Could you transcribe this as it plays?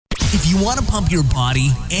If you want to pump your body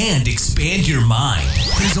and expand your mind,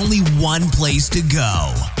 there's only one place to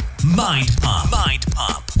go. Mind Pump. Mind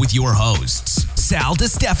Pump with your hosts, Sal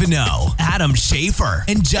DiStefano, Adam Schaefer,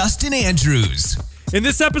 and Justin Andrews. In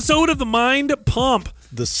this episode of the Mind Pump,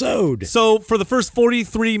 the Sode. So for the first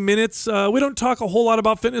 43 minutes, we don't talk a whole lot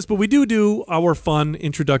about fitness, but we do our fun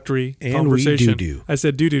introductory conversation. And we do. I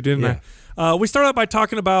said do, didn't I? We start out by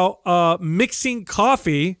talking about mixing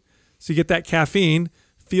coffee, so you get that caffeine,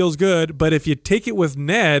 feels good, but if you take it with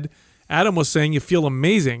Ned, Adam was saying you feel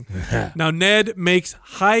amazing. Now, Ned makes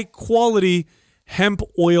high-quality hemp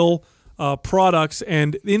oil products,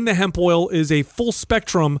 and in the hemp oil is a full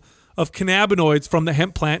spectrum of cannabinoids from the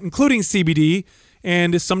hemp plant, including CBD,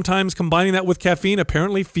 and sometimes combining that with caffeine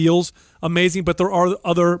apparently feels amazing, but there are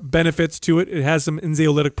other benefits to it. It has some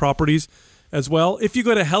anxiolytic properties as well. If you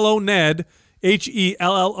go to HelloNed,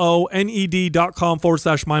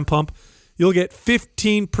 HelloNed.com/mindpump, you'll get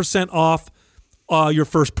 15% off your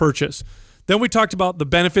first purchase. Then we talked about the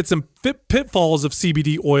benefits and pitfalls of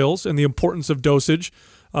CBD oils and the importance of dosage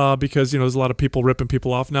because, there's a lot of people ripping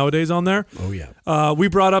people off nowadays on there. Oh, yeah. We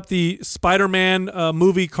brought up the Spider-Man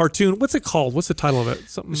movie cartoon. What's it called? What's the title of it?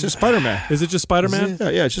 It's just Spider-Man. Is it just Spider-Man?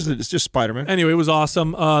 Yeah, it's just Spider-Man. Anyway, it was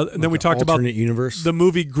awesome. And then we talked about universe. The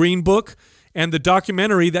movie Green Book and the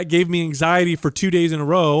documentary that gave me anxiety for 2 days in a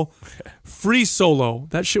row, Free Solo.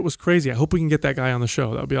 That shit was crazy. I hope we can get that guy on the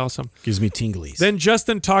show. That would be awesome. Gives me tinglies. Then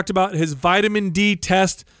Justin talked about his vitamin D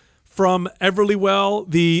test from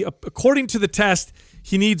Everlywell. According to the test,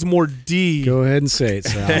 he needs more D. Go ahead and say it,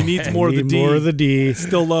 Sal. He needs more of the D. More of the D.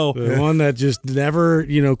 Still low. The one that just never,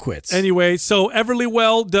 quits. Anyway, so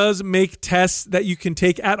Everlywell does make tests that you can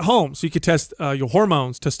take at home. So you could test your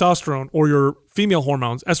hormones, testosterone, or your female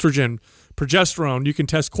hormones, estrogen, progesterone. You can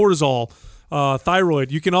test cortisol,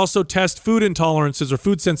 thyroid. You can also test food intolerances or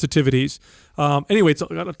food sensitivities. Anyway, it's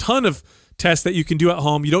got a ton of tests that you can do at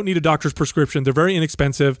home. You don't need a doctor's prescription. They're very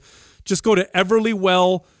inexpensive. Just go to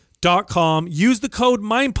everlywell.com. Use the code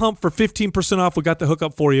MINDPUMP for 15% off. We got the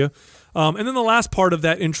hookup for you. And then the last part of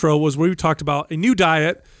that intro was where we talked about a new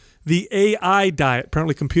diet, the AI diet.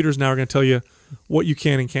 Apparently computers now are going to tell you what you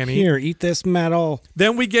can and can't eat. Here, eat this metal.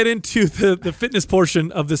 Then we get into the fitness portion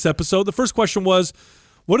of this episode. The first question was,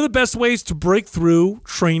 what are the best ways to break through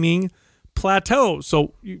training plateaus?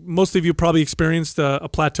 So most of you probably experienced a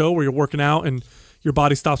plateau where you're working out and your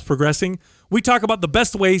body stops progressing. We talk about the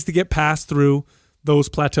best ways to get past through those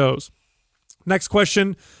plateaus. Next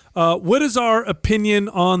question, what is our opinion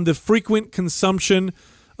on the frequent consumption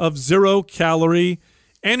of zero-calorie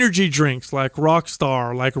energy drinks like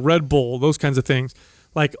Rockstar, like Red Bull, those kinds of things?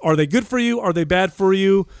 Like, are they good for you? Are they bad for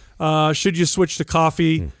you? Should you switch to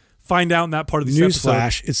coffee? Find out in that part of the episode.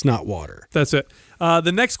 Newsflash, it's not water. That's it.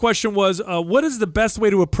 The next question was, what is the best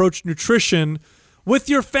way to approach nutrition with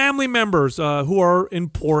your family members who are in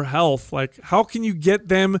poor health? Like, how can you get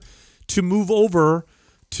them to move over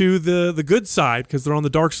to the good side because they're on the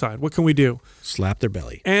dark side? What can we do? Slap their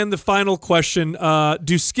belly. And the final question,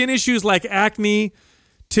 do skin issues like acne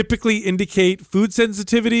typically indicate food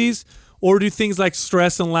sensitivities, or do things like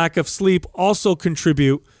stress and lack of sleep also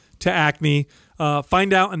contribute to acne?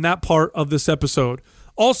 Find out in that part of this episode.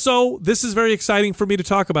 Also, this is very exciting for me to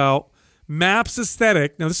talk about, MAPS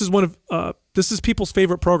Aesthetic. Now, this is this is people's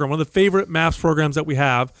favorite program, one of the favorite MAPS programs that we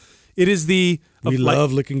have. It is we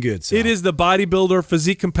love looking good, Sal. It is the bodybuilder,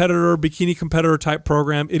 physique competitor, bikini competitor type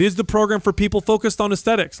program. It is the program for people focused on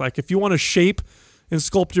aesthetics. Like if you want to shape and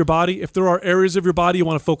sculpt your body, if there are areas of your body you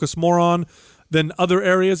want to focus more on than other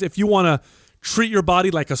areas, if you want to treat your body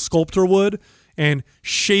like a sculptor would and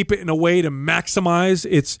shape it in a way to maximize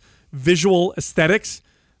its visual aesthetics,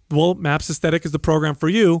 well, MAPS Aesthetic is the program for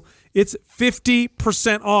you. It's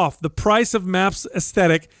 50% off. The price of MAPS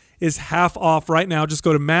Aesthetic is half off right now. Just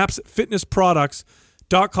go to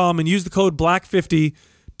mapsfitnessproducts.com and use the code BLACK50,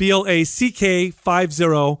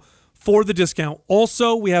 BLACK50 for the discount.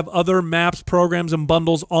 Also, we have other MAPS programs and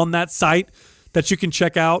bundles on that site that you can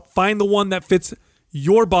check out. Find the one that fits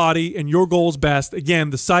your body and your goals best.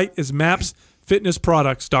 Again, the site is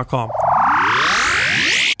mapsfitnessproducts.com.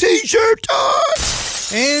 T-shirt time!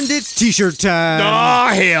 And it's T-shirt time. Oh,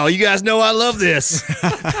 hell. You guys know I love this.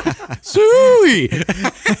 Sweet.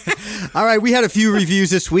 All right, we had a few reviews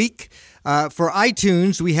this week. For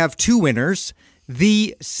iTunes, we have two winners,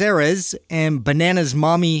 The Sarahs and Bananas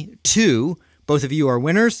Mommy 2. Both of you are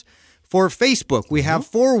winners. For Facebook, we have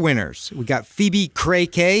four winners. We got Phoebe Cray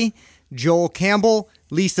K, Joel Campbell,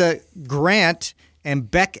 Lisa Grant,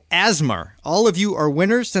 and Beck Asmar. All of you are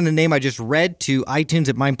winners. Send the name I just read to iTunes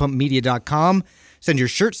at mindpumpmedia.com. Send your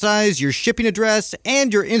shirt size, your shipping address,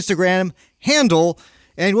 and your Instagram handle,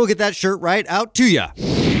 and we'll get that shirt right out to you.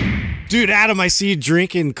 Dude, Adam, I see you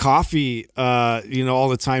drinking coffee, all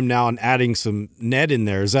the time now and adding some Ned in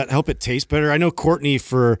there. Does that help it taste better? I know Courtney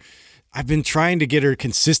I've been trying to get her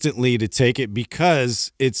consistently to take it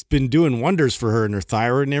because it's been doing wonders for her and her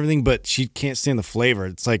thyroid and everything, but she can't stand the flavor.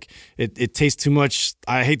 It's like it tastes too much.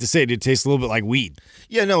 I hate to say it tastes a little bit like weed.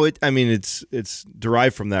 Yeah, no, it's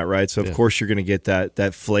derived from that, right? So of course you're going to get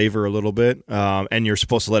that flavor a little bit, and you're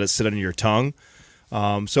supposed to let it sit under your tongue.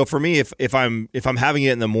 So for me, if I'm having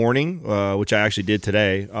it in the morning, which I actually did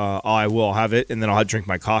today, I will have it, and then I'll drink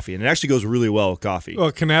my coffee, and it actually goes really well with coffee. Well,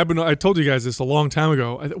 cannabinoid. I told you guys this a long time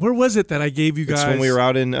ago. Where was it that I gave you guys? It's when we were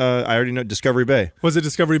out in I already know Discovery Bay. Was it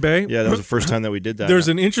Discovery Bay? Yeah, that was the first time that we did that. There's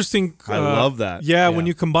an interesting. I love that. Yeah, when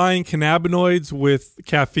you combine cannabinoids with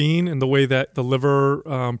caffeine and the way that the liver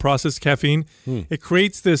processes caffeine, it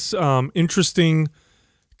creates this interesting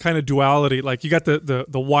kind of duality. Like you got the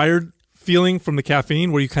wired feeling from the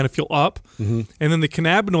caffeine where you kind of feel up, and then the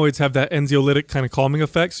cannabinoids have that anxiolytic kind of calming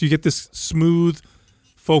effect, so you get this smooth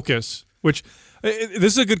focus, which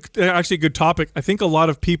this is actually a good topic. I think a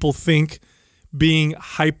lot of people think being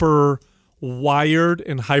hyper wired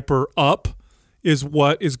and hyper up is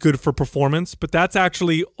what is good for performance, but that's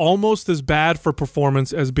actually almost as bad for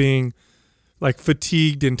performance as being like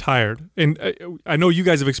fatigued and tired. And I know you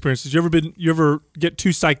guys have experienced this. You ever get too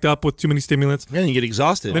psyched up with too many stimulants? Yeah, you get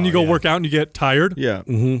exhausted. Then you go work out and you get tired. Yeah.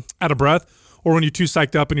 Out of breath. Or when you're too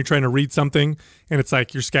psyched up and you're trying to read something and it's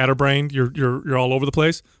like you're scatterbrained, you're all over the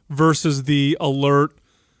place, versus the alert,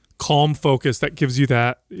 calm focus that gives you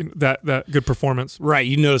that good performance. Right,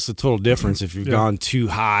 you notice the total difference if you've gone too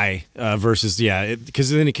high versus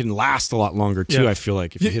because then it can last a lot longer too. I feel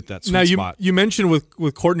like if you hit that sweet spot. You mentioned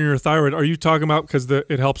with Courtney your thyroid. Are you talking about because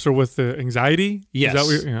it helps her with the anxiety? Yes.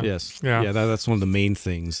 Is that Yes. Yeah. That's one of the main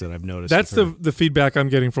things that I've noticed. That's the feedback I'm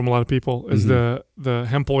getting from a lot of people is the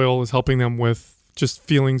hemp oil is helping them with just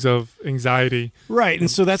feelings of anxiety. Right,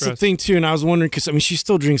 and so that's stress. the thing too. And I was wondering because she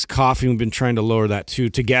still drinks coffee. We've been trying to lower that too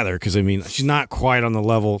together because she's not quite on the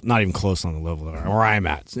level, not even close on the level where I'm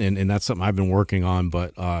at, and that's something I've been working on.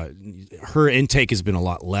 But her intake has been a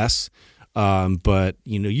lot less. But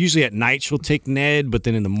usually at night she'll take Ned, but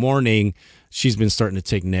then in the morning she's been starting to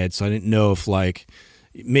take Ned. So I didn't know if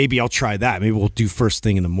maybe I'll try that. Maybe we'll do first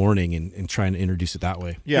thing in the morning and try and introduce it that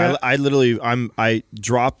way. Yeah, I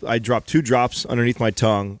drop 2 drops underneath my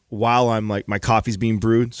tongue while I'm like my coffee's being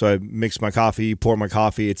brewed. So I mix my coffee, pour my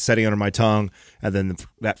coffee, it's setting under my tongue, and then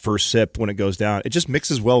that first sip when it goes down, it just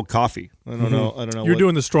mixes well with coffee. I don't know. You're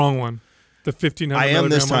doing the strong one, the 1500. I am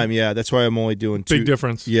this time. one. Yeah, that's why I'm only doing 2. Big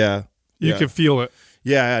difference. Yeah, You can feel it.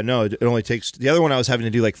 Yeah, no, it only takes. The other one I was having to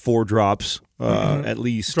do like 4 drops at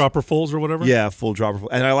least. Dropperfuls or whatever? Yeah, full dropper.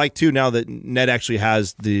 And I like too now that Ned actually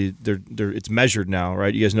has it's measured now,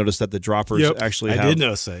 right? You guys noticed that the droppers actually have. I did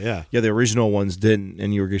notice that, yeah. Yeah, the original ones didn't,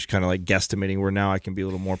 and you were just kind of like guesstimating, where now I can be a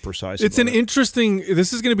little more precise. This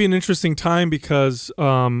is going to be an interesting time because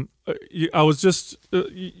I was just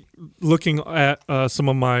looking at some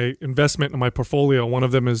of my investment in my portfolio. One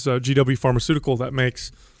of them is GW Pharmaceutical that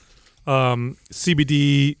makes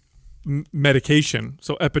CBD medication,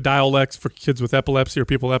 so Epidiolex for kids with epilepsy or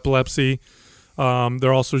people with epilepsy.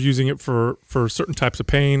 They're also using it for certain types of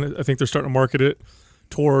pain. I think they're starting to market it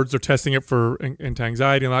they're testing it for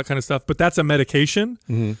anti-anxiety and all that kind of stuff. But that's a medication.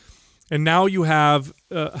 And now you have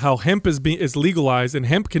how hemp is legalized, and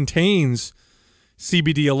hemp contains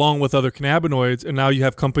CBD along with other cannabinoids, and now you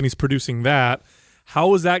have companies producing that.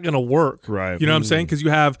 How is that going to work? Right. You know what I'm saying? Because you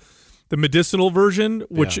have the medicinal version,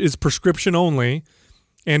 which is prescription only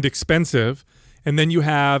and expensive, and then you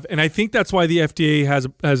have, and I think that's why the FDA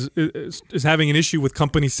is having an issue with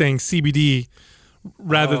companies saying CBD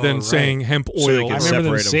rather than saying hemp oil. So they can I remember them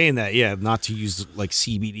separate 'em. saying that, not to use like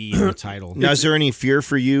CBD in the title. Now, is there any fear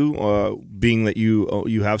for you, being that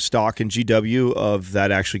you have stock in GW, of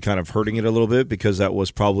that actually kind of hurting it a little bit, because that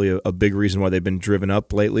was probably a big reason why they've been driven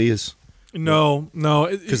up lately? No,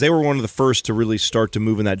 Because they were one of the first to really start to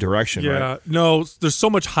move in that direction, right? No, there's so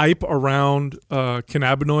much hype around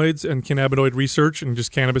cannabinoids and cannabinoid research and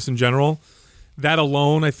just cannabis in general. That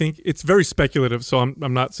alone, I think, it's very speculative, so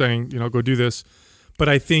I'm not saying, go do this. But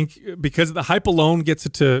I think because the hype alone gets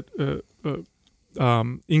it to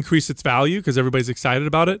increase its value because everybody's excited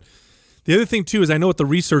about it. The other thing, too, is I know what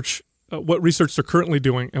research they're currently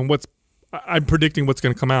doing, and I'm predicting what's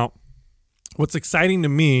going to come out. What's exciting to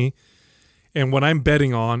me and what I'm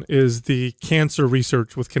betting on is the cancer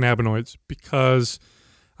research with cannabinoids, because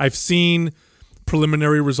I've seen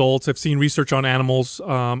preliminary results. I've seen research on animals.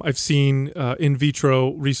 I've seen in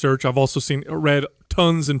vitro research. I've also read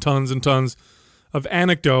tons and tons and tons of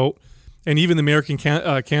anecdote. And even the American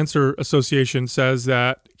Cancer Association says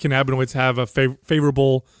that cannabinoids have a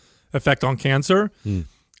favorable effect on cancer.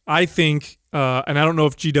 I think, and I don't know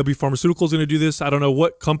if GW Pharmaceuticals is going to do this. I don't know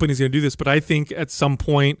what company is going to do this, but I think at some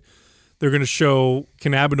point they're going to show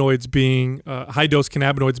cannabinoids being high-dose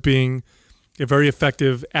cannabinoids being a very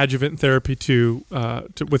effective adjuvant therapy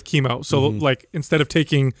with chemo. So, like, instead of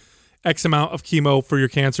taking X amount of chemo for your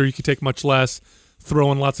cancer, you could take much less,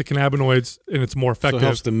 throw in lots of cannabinoids, and it's more effective. So it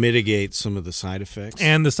helps to mitigate some of the side effects.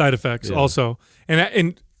 And the side effects also.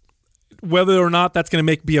 And whether or not that's going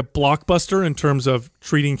to be a blockbuster in terms of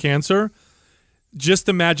treating cancer, just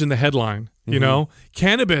imagine the headline, you know,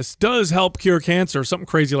 cannabis does help cure cancer, something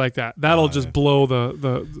crazy like that. That'll just blow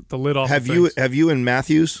the lid off. Have you and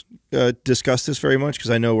Matthews discussed this very much?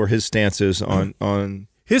 Because I know where his stance is on.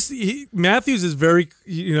 Matthews is very,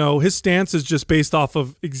 his stance is just based off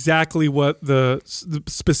of exactly what the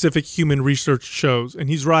specific human research shows, and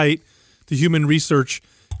he's right. The human research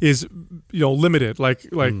is limited, like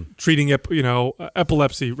treating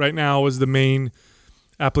epilepsy right now is the main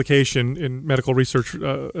application in medical research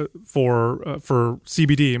for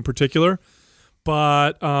CBD in particular.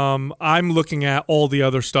 But I'm looking at all the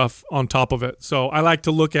other stuff on top of it. So I like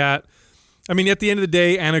to look at, at the end of the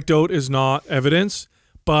day, anecdote is not evidence.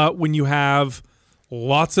 But when you have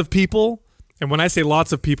lots of people, and when I say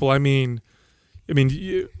lots of people, I mean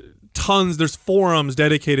tons. There's forums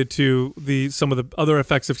dedicated to some of the other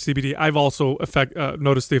effects of CBD. I've also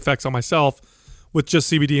noticed the effects on myself with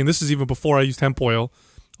just CBD, and this is even before I used hemp oil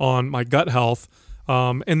on my gut health.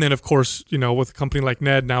 And then, of course, with a company like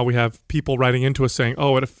Ned, now we have people writing into us saying,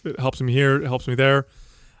 "Oh, it helps me here, it helps me there."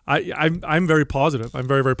 I'm very positive. I'm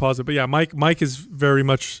very, very positive. But yeah, Mike is very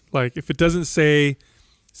much like, if it doesn't say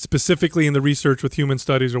specifically in the research with human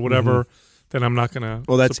studies or whatever, then I'm not going to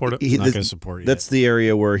support it. Not going to support it. That's the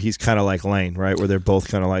area where he's kind of like Lane, right? Where they're both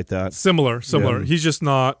kind of like that. Similar. Yeah. He's just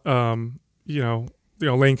not, Lane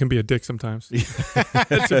can be a dick sometimes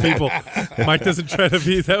to people. Mike doesn't try to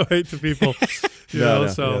be that way to people.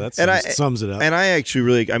 That sums it up. And I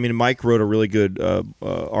actually Mike wrote a really good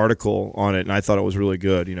article on it, and I thought it was really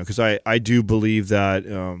good, because I do believe that,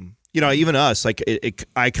 even us, like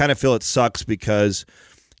I kind of feel it sucks because,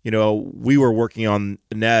 we were working on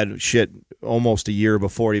Ned almost a year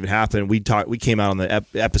before it even happened. We came out on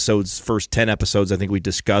the first 10 episodes. I think we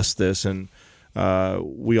discussed this, and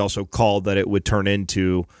we also called that it would turn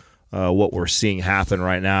into what we're seeing happen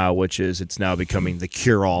right now, which is it's now becoming the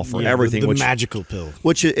cure-all for everything. The magical pill.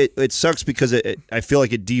 Which it sucks because I feel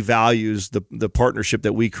like it devalues the partnership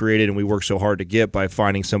that we created and we worked so hard to get by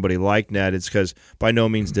finding somebody like Ned. It's because by no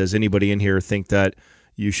means does anybody in here think that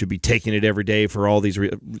you should be taking it every day for all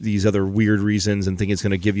these other weird reasons and think it's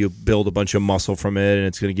going to build a bunch of muscle from it and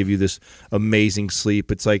it's going to give you this amazing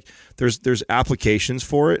sleep. It's like there's applications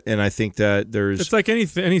for it, and I think that it's like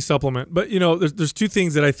any supplement. But there's two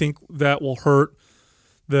things that I think that will hurt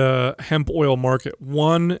the hemp oil market.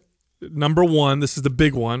 Number one, this is the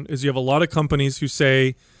big one, is you have a lot of companies who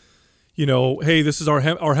say, hey, this is our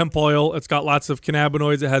hemp oil. It's got lots of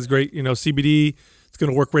cannabinoids. It has great CBD. It's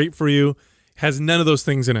going to work great for you. Has none of those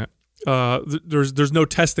things in it. There's no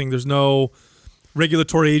testing. There's no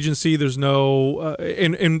regulatory agency. There's no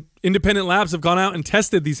and independent labs have gone out and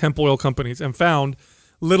tested these hemp oil companies and found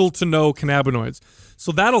little to no cannabinoids.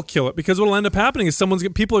 So that'll kill it, because what'll end up happening is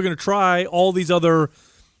people are going to try all these other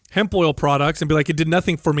hemp oil products and be like, it did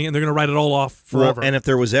nothing for me, and they're going to write it all off forever. Well, and if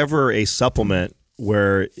there was ever a supplement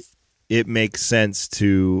where it makes sense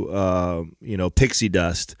to pixie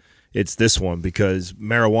dust, it's this one, because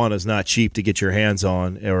marijuana is not cheap to get your hands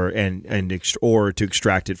on or to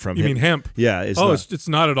extract it from. You mean hemp? Yeah. It's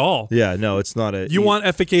not at all. Yeah, no, it's not. You want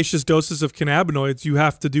efficacious doses of cannabinoids, you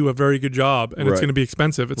have to do a very good job, and it's going to be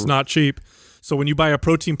expensive. It's not cheap. So when you buy a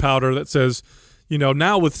protein powder that says,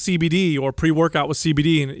 now with CBD or pre-workout with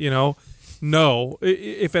CBD, no.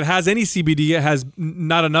 If it has any CBD, it has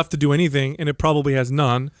not enough to do anything, and it probably has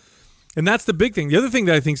none. And that's the big thing. The other thing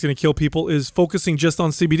that I think is going to kill people is focusing just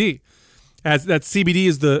on CBD, as that CBD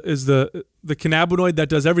is the cannabinoid that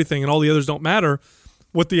does everything, and all the others don't matter.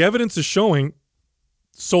 What the evidence is showing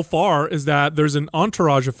so far is that there's an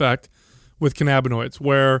entourage effect with cannabinoids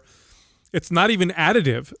where it's not even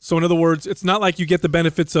additive. So in other words, it's not like you get the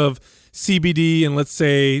benefits of CBD and, let's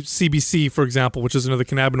say, CBC, for example, which is another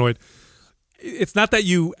cannabinoid. It's not that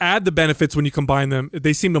you add the benefits when you combine them.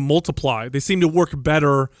 They seem to multiply. They seem to work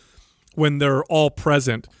better when they're all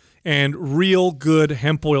present. And real good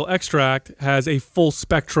hemp oil extract has a full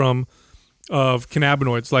spectrum of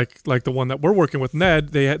cannabinoids, like the one that we're working with, Ned.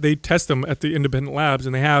 They test them at the independent labs,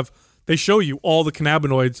 and they show you all the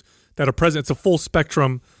cannabinoids that are present. It's a full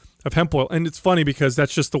spectrum of hemp oil. And it's funny because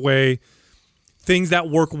that's just the way things that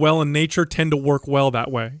work well in nature tend to work well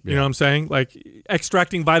that way. You know what I'm saying? Like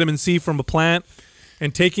extracting vitamin C from a plant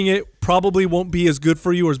and taking it probably won't be as good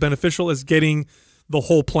for you or as beneficial as getting the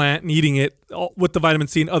whole plant and eating it with the vitamin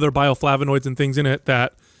C and other bioflavonoids and things in it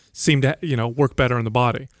that seem to work better in the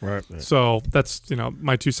body. Right. So that's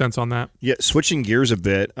my 2 cents on that. Yeah, switching gears a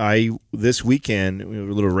bit. This weekend, a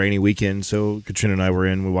little rainy weekend, so Katrina and I were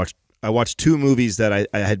in. I watched 2 movies that I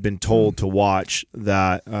had been told to watch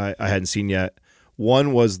that I hadn't seen yet.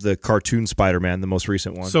 One was the cartoon Spider-Man, the most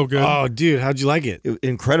recent one. So good. Oh, dude, how'd you like it?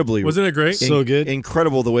 Incredibly. Wasn't it great? So good.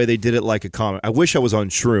 Incredible the way they did it like a comic. I wish I was on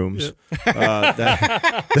shrooms.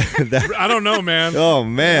 Yeah. I don't know, man. Oh,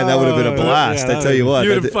 man, that would have been a blast. I tell you what.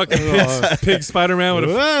 You would have fucking pig Spider-Man would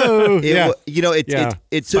have. Whoa. It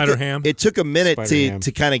took a minute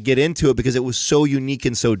to kind of get into it because it was so unique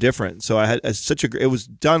and so different. So it was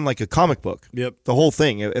done like a comic book. Yep. The whole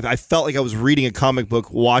thing. I felt like I was reading a comic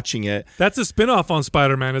book watching it. That's a spinoff on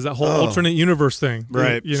Spider-Man, is that whole alternate universe thing.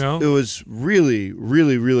 Right. It was really,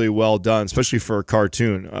 really, really well done, especially for a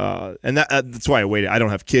cartoon. And that's why I waited. I don't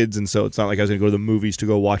have kids, and so it's not like I was going to go to the movies to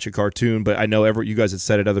go watch a cartoon, but I know you guys had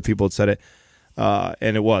said it, other people had said it,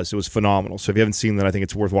 and it was phenomenal. So if you haven't seen that, I think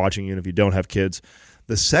it's worth watching, even if you don't have kids.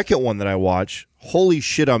 The second one that I watched, holy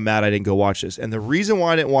shit, I'm mad I didn't go watch this. And the reason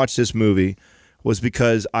why I didn't watch this movie was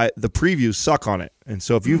because the previews suck on it. And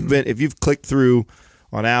so if you've clicked through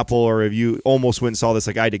on Apple, or if you almost went and saw this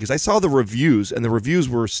like I did, because I saw the reviews, and the reviews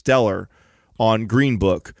were stellar on Green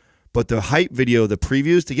Book, but the hype video, the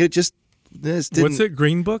previews, to get it What's it?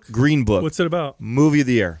 Green Book? Green Book. What's it about? Movie of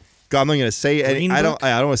the year. God, I'm not going to say it. I don't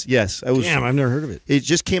want to. Yes, I was. Damn, I've never heard of it. It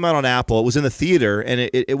just came out on Apple. It was in the theater, and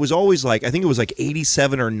it was always like, I think it was like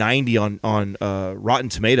 87 or 90 on Rotten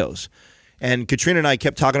Tomatoes. And Katrina and I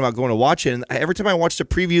kept talking about going to watch it, and every time I watched the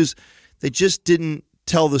previews, they just didn't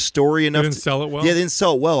tell the story enough. They didn't sell it well? Yeah, they didn't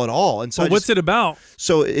sell it well at all. And so what's it about?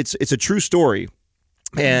 So it's a true story,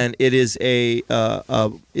 and it is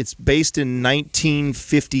it's based in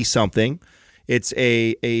 1950 something. It's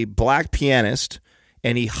a black pianist,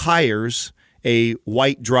 and he hires a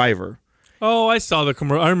white driver. Oh, I saw the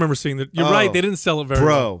commercial. I remember seeing that. You're right. They didn't sell it very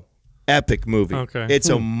well. Epic movie. Okay. It's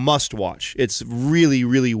a must watch. It's really,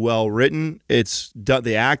 really well written.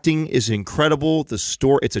 The acting is incredible. The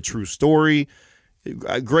story, it's a true story.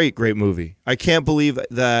 A great movie. I can't believe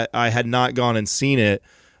that I had not gone and seen it,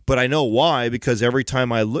 but I know why, because every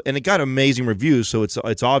time I look, and it got amazing reviews, so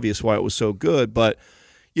it's obvious why it was so good, but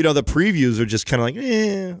the previews are just kind of like,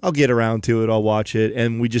 I'll get around to it, I'll watch it,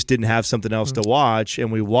 and we just didn't have something else to watch,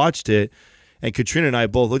 and we watched it, and Katrina and I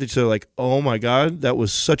both looked at each other like, oh my God, that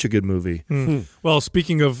was such a good movie. Well,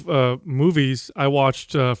 speaking of movies, I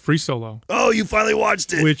watched Free Solo. Oh, you finally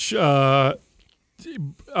watched it. Which, you know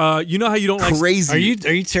how you don't like... Crazy.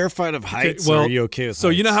 Are you terrified of heights, or are you okay with heights? So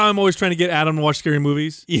you know how I'm always trying to get Adam to watch scary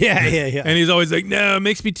movies? Yeah. And he's always like, no, it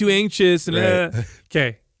makes me too anxious. And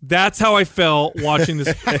okay. That's how I felt watching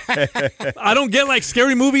this. I don't get like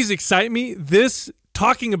scary movies excite me.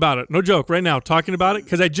 Talking about it, no joke, right now, talking about it,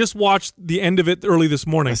 because I just watched the end of it early this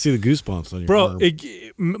morning. I see the goosebumps on your arm.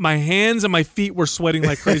 My hands and my feet were sweating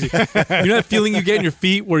like crazy. You know that feeling you get in your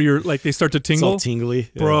feet where you're like they start to tingle? It's all tingly.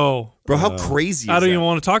 Yeah. Bro, how crazy is I don't that? even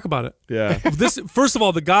want to talk about it. Yeah. First of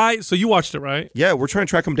all, the guy, so you watched it, right? Yeah, we're trying to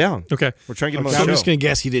track him down. Okay. We're trying to get him on So the I'm show. just going to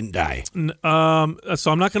guess he didn't die. So I'm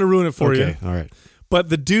not going to ruin it for you. Okay, all right. But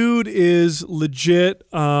the dude is legit.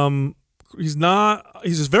 He's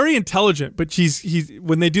just very intelligent, but he's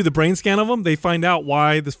when they do the brain scan of him, they find out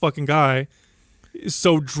why this fucking guy is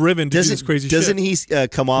so driven to do this crazy shit. Doesn't he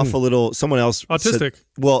come off a little? Someone else autistic.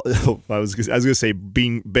 I was going to say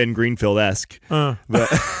being Ben Greenfield-esque. But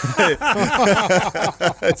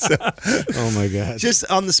Oh my God! Just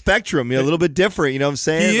on the spectrum, a little bit different. You know what I'm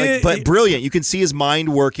saying? But brilliant. You can see his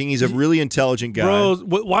mind working. He's a really intelligent guy.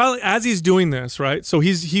 Bro, as he's doing this, right? So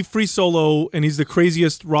he free solo, and he's the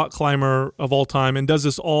craziest rock climber of all time, and does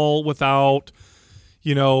this all without.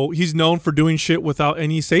 He's known for doing shit without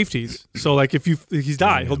any safeties. So, like, he'll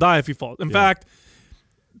die if he falls. In fact,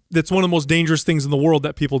 that's one of the most dangerous things in the world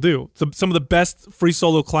that people do. So some of the best free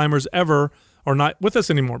solo climbers ever are not with us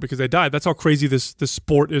anymore because they died. That's how crazy this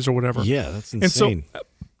sport is or whatever. Yeah, that's insane. And so,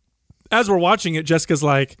 as we're watching it, Jessica's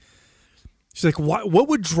like, she's like, what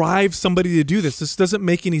would drive somebody to do this? This doesn't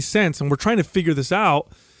make any sense. And we're trying to figure this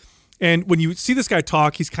out. And when you see this guy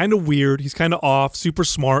talk, he's kind of weird. He's kind of off, super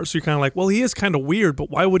smart. So you're kind of like, well, he is kind of weird, but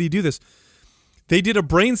why would he do this? They did a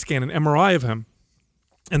brain scan, an MRI of him,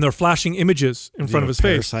 and they're flashing images in front of his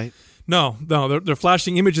face. No, they're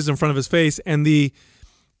flashing images in front of his face. And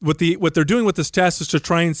what they're doing with this test is to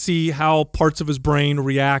try and see how parts of his brain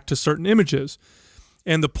react to certain images.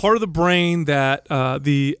 And the part of the brain that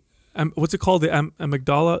the what's it called? The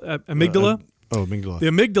amygdala. Amygdala. The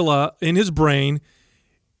amygdala in his brain.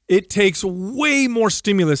 It takes way more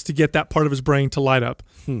stimulus to get that part of his brain to light up.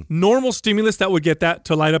 Normal stimulus that would get that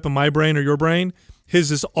to light up in my brain or your brain,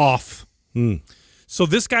 his is off. So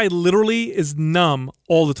this guy literally is numb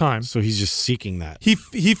all the time. So he's just seeking that. He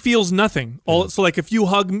feels nothing. So like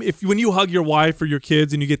when you hug your wife or your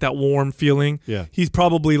kids and you get that warm feeling, he's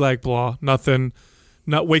probably like blah, nothing.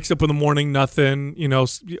 Wakes up in the morning, nothing.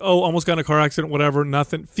 Almost got in a car accident, whatever,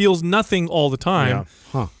 nothing. Feels nothing all the time.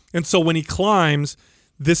 And so when he climbs,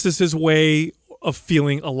 this is his way of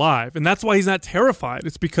feeling alive. And that's why he's not terrified.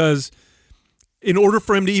 It's because in order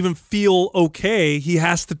for him to even feel okay, he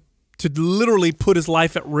has to literally put his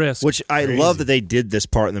life at risk. Which I love that they did this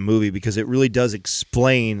part in the movie because it really does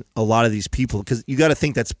explain a lot of these people. Because you got to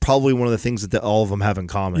think that's probably one of the things that all of them have in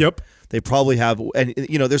common. Yep. They probably have, and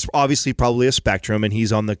there's obviously probably a spectrum, and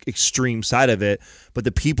he's on the extreme side of it. But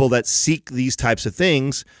the people that seek these types of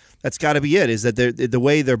things, that's got to be it. Is that the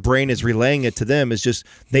way their brain is relaying it to them is just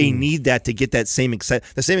they need that to get that same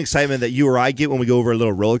excitement that you or I get when we go over a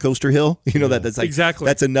little roller coaster hill. That's like exactly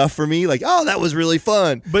that's enough for me. Like, oh, that was really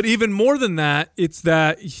fun. But even more than that, it's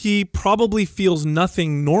that he probably feels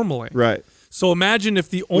nothing normally. Right. So imagine if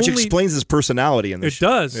the only... Which explains his personality in this It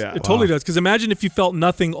does. Yeah. It totally does. Because imagine if you felt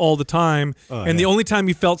nothing all the time, and the only time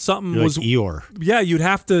you felt something You're was... like Eeyore. Yeah,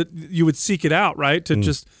 you would seek it out, right? To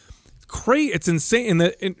just... It's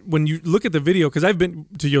insane. When you look at the video, because I've been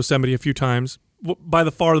to Yosemite a few times, by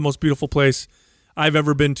the far the most beautiful place I've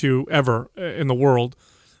ever been to ever in the world.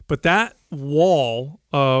 But that wall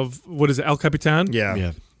of, what is it, El Capitan?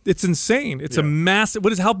 Yeah. It's insane. It's a massive...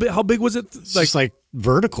 How big was it? It's just like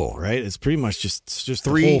vertical, right? It's pretty much just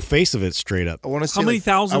the whole face of it straight up. I want to say how many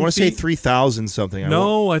thousand? I want to say feet? 3,000 something.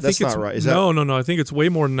 No, I think that's it's not right. No. I think it's way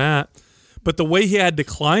more than that. But the way he had to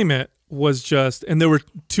climb it was just, and there were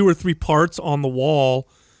 2 or 3 parts on the wall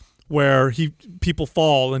where people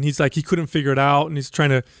fall, and he's like he couldn't figure it out, and he's trying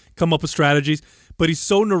to come up with strategies. But he's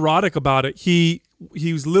so neurotic about it. He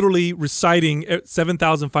was literally reciting at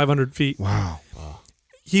 7,500 feet. Wow.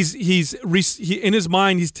 He's in his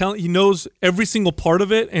mind. He knows every single part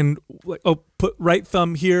of it, and like, put right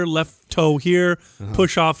thumb here, left toe here,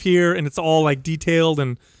 push off here, and it's all like detailed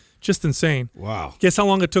and just insane. Wow. Guess how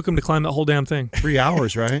long it took him to climb that whole damn thing? 3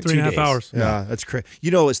 hours, right? 3.5 hours. Yeah, that's crazy.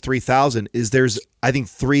 It's 3,000. There's I think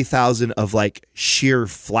 3,000 of like sheer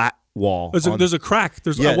flat wall. There's a crack.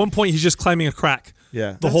 At one point he's just climbing a crack.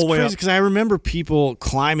 Yeah, the whole way up. Because I remember people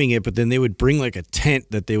climbing it, but then they would bring like a tent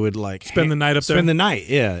that they would like spend the night up there. Spend the night,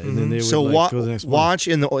 yeah, and then they would go the next morning. Watch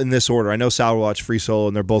in this order. I know Sal will watch Free Solo,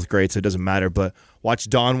 and they're both great, so it doesn't matter. But watch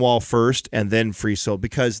Dawn Wall first, and then Free Solo,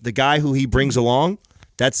 because the guy who he brings along,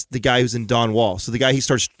 that's the guy who's in Dawn Wall. So the guy he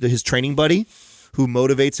starts, his training buddy, who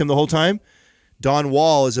motivates him the whole time. Dawn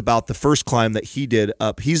Wall is about the first climb that he did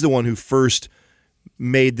up. He's the one who first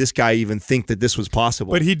made this guy even think that this was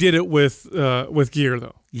possible. But he did it with gear,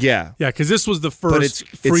 though. Yeah. Yeah, because this was the first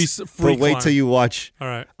free But wait climb. till you watch. All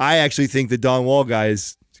right. I actually think the Dawn Wall guy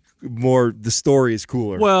is more, the story is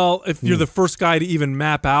cooler. Well, if you're the first guy to even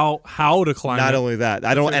map out how to climb Not it. only that,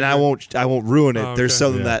 I won't ruin it. Oh, There's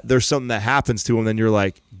okay. something that happens to him, then you're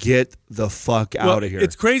like, get the fuck out of here.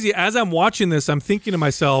 It's crazy. As I'm watching this, I'm thinking to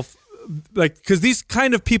myself, like, because these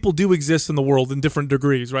kind of people do exist in the world in different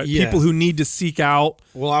degrees, right? Yeah. People who need to seek out.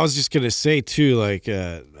 Well, I was just gonna say too, like,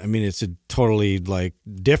 I mean, it's a totally like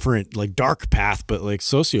different, like dark path, but like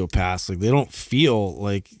sociopaths, like they don't feel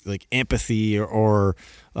like empathy or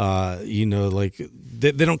like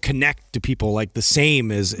they don't connect to people like the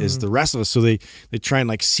same as the rest of us. So they try and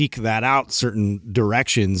like seek that out certain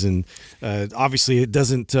directions, and obviously it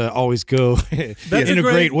doesn't always go in a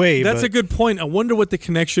great way. That's a good point. I wonder what the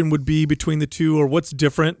connection would be between the two, or what's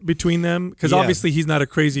different between them. Because obviously he's not a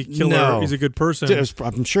crazy killer. No. He's a good person.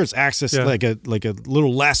 I'm sure it's access like a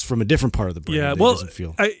little less from a different part of the brain. Yeah, that well, doesn't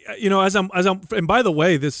feel. as I'm, and by the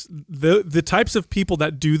way, the types of people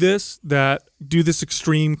that do this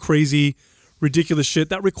extreme, crazy, ridiculous shit,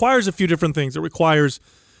 that requires a few different things. It requires,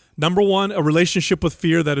 number one, a relationship with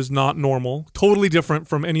fear that is not normal, totally different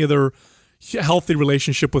from any other healthy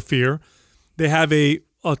relationship with fear. They have a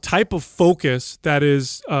type of focus that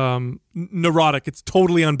is neurotic. It's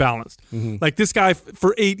totally unbalanced. Like this guy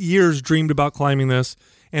for 8 years dreamed about climbing this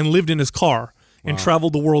and lived in his car and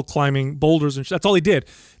traveled the world climbing boulders, and that's all he did.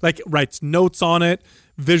 Like, writes notes on it,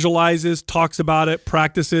 visualizes, talks about it,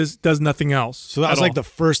 practices, does nothing else. So that was like the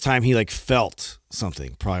first time he like felt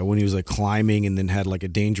something, probably when he was like climbing and then had like a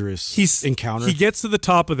dangerous encounter. He gets to the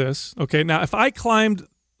top of this. Okay, now if I climbed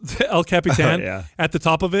El Capitan at the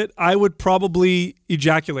top of it, I would probably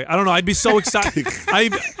ejaculate. I don't know. I'd be so excited.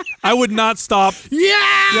 I would not stop. Yeah,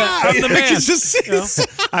 I'm the man.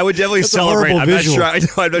 I would definitely That's a celebrate. horrible I'm not visual. sure.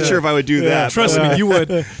 I'm not sure if I would do that. Trust me, you would.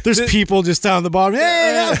 There's people just down the bottom.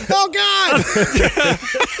 Hey, oh God!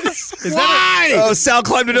 Why? Oh, Sal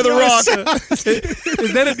climbed into the rock.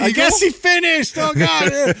 Is that an eagle? I guess he finished. Oh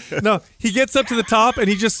God! No, he gets up to the top and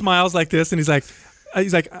he just smiles like this, and he's like,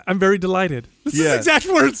 I'm very delighted. This is Yeah. exact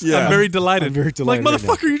words. Yeah. I'm very delighted. I'm very delighted Like, right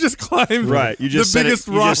now. motherfucker, you just climbed Right, you just the said it- biggest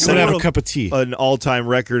you rock just in Said the have a world. cup of tea. An all-time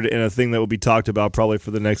record and a thing that will be talked about probably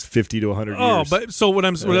for the next 50 to 100 Oh, years. but so what I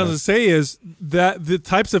was going to say is that the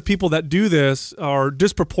types of people that do this are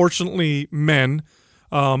disproportionately men,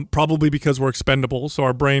 probably because we're expendable. So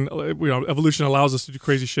our brain, evolution allows us to do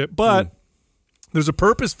crazy shit. But there's a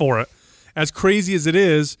purpose for it. As crazy as it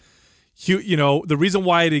is, the reason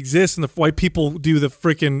why it exists and why people do the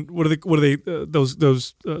freaking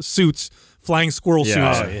those suits, flying squirrel suits.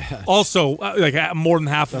 Yeah. Oh, yeah. Also, more than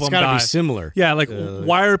half That's of them got to die. be similar. Yeah,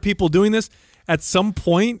 why are people doing this? At some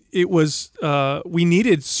point, it was we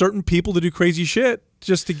needed certain people to do crazy shit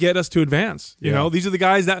just to get us to advance. You know, these are the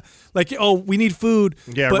guys that we need food,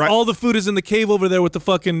 Yeah, but right. all the food is in the cave over there with the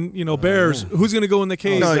fucking bears. Who's gonna go in the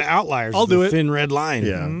cave? No, the outliers. I'll the do it. Thin red line.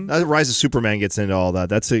 yeah, That Rise of Superman gets into all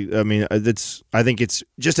that. I think it's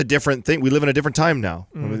just a different thing. We live in a different time now.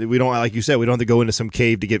 I mean, we don't, like you said, we don't have to go into some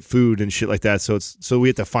cave to get food and shit like that. So we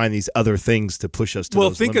have to find these other things to push us to. Well,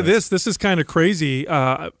 those think of limits. this. This is kind of crazy.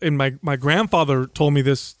 And my grandfather told me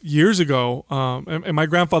this years ago. And my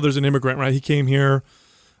grandfather's an immigrant, right? He came here,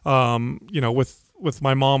 with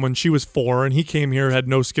my mom when she was 4, and he came here, had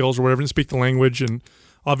no skills or whatever, didn't speak the language, and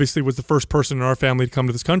obviously was the first person in our family to come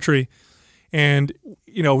to this country. And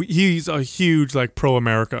he's a huge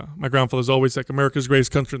pro-America. My grandfather's always America's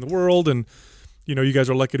greatest country in the world, and you guys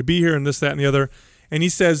are lucky to be here, and this, that, and the other. And he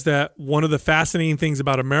says that one of the fascinating things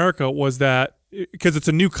about America was that because it's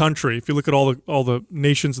a new country. If you look at all the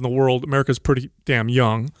nations in the world, America's pretty damn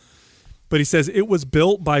young. But he says it was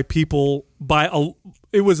built by people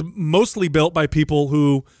it was mostly built by people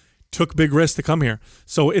who took big risks to come here.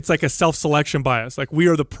 So it's like a self-selection bias. Like we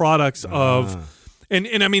are the products of, and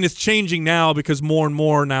I mean it's changing now because more and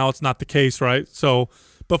more now it's not the case, right? So,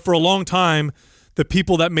 but for a long time, the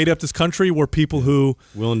people that made up this country were people who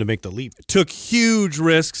Willing to make the leap. took huge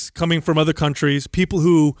risks coming from other countries, people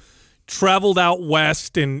who traveled out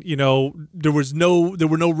west and there were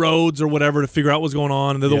no roads or whatever to figure out what's going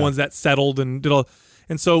on, and they're the ones that settled and did all.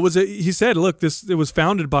 And so he said, look, it was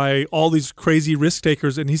founded by all these crazy risk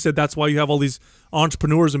takers, and he said that's why you have all these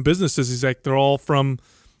entrepreneurs and businesses. He's like, they're all from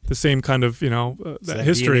the same kind of that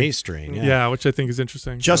history. DNA strain. Yeah, which I think is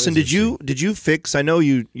interesting. Justin, did you fix? I know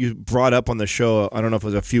you brought up on the show. I don't know if it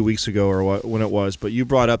was a few weeks ago or when it was, but you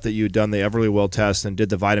brought up that you'd done the Everlywell test and did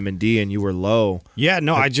the vitamin D, and you were low. Yeah,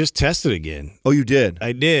 no, I just tested again. Oh, you did.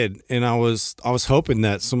 I did, and I was hoping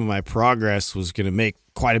that some of my progress was going to make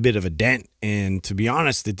quite a bit of a dent. And to be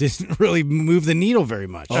honest, it didn't really move the needle very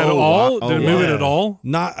much. At all? wow. Did it move it at all?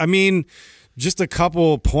 Not, I mean, just a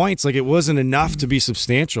couple points. Like it wasn't enough to be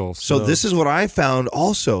substantial. So this is what I found.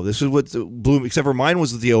 Also, this is what blew. Except for mine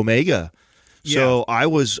was the omega. So I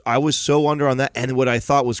was so under on that, and what I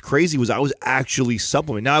thought was crazy was I was actually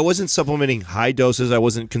supplementing. Now I wasn't supplementing high doses. I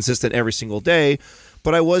wasn't consistent every single day,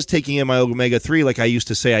 but I was taking in my omega-3 like I used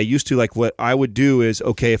to say I used to. Like what I would do is,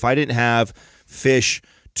 okay, if I didn't have fish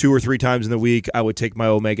 2 or 3 times in the week, I would take my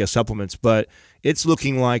omega supplements. But it's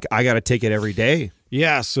looking like I got to take it every day.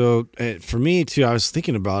 Yeah, so for me too, I was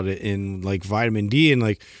thinking about it in like vitamin D and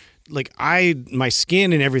like my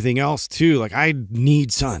skin and everything else too. Like I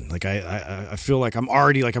need sun. Like I feel like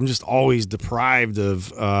I'm just always deprived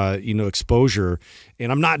of exposure,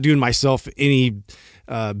 and I'm not doing myself any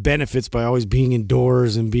benefits by always being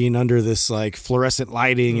indoors and being under this like fluorescent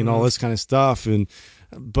lighting and all this kind of stuff.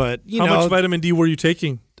 But How much vitamin D were you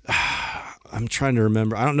taking? I'm trying to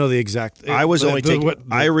remember. I don't know the exact. I was only taking.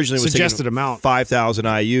 I originally was suggested taking amount 5,000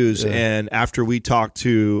 IUs, and after we talked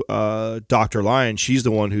to Dr. Lyon, she's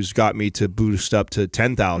the one who's got me to boost up to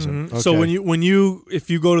 10,000. Mm-hmm. So if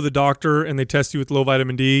you go to the doctor and they test you with low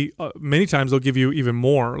vitamin D, many times they'll give you even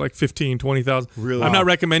more, like 15, 20,000. Really? I'm not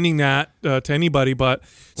recommending that to anybody, but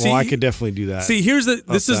well, I could definitly do that. See, here's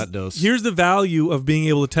that dose. Here's the value of being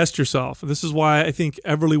able to test yourself. This is why I think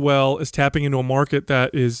Everlywell is tapping into a market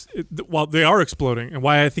that is, while they are exploding, and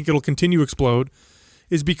why I think it'll continue to explode,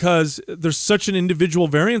 is because there's such an individual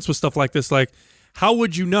variance with stuff like this. Like, how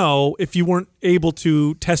would you know if you weren't able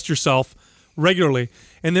to test yourself regularly?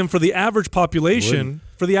 And then for the average population,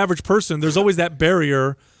 for the average person, there's always that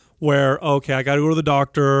barrier where, okay, I got to go to the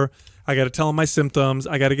doctor, I got to tell them my symptoms,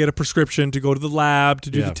 I got to get a prescription to go to the lab to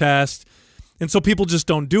do the test. And so people just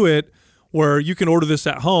don't do it. where you can order this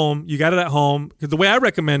at home. You got it at home. Because the way I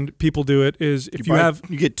recommend people do it is if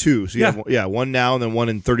you get two. So you have one now and then one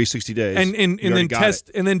in 30, 60 days.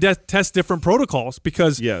 And then test different protocols,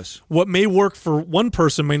 because what may work for one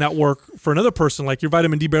person may not work for another person. Like your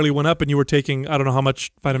vitamin D barely went up and you were taking, I don't know how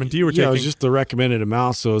much vitamin D you were taking. Yeah, it was just the recommended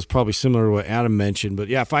amount, so it's probably similar to what Adam mentioned. But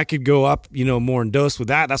yeah, if I could go up, more in dose with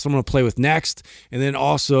that's what I'm going to play with next. And then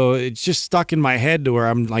also it's just stuck in my head to where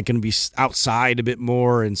I'm like going to be outside a bit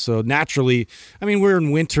more. And so naturally, I mean, we're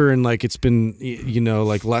in winter and like it's been,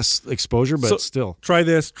 like less exposure, but still. Try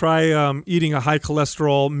this. Try eating a high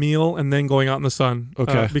cholesterol meal and then going out in the sun.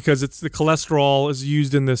 Okay. Because it's the cholesterol is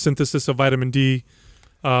used in the synthesis of vitamin D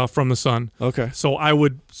from the sun. Okay. So I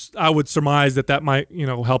would surmise that might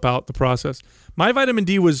help out the process. My vitamin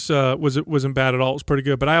D wasn't bad at all. It was pretty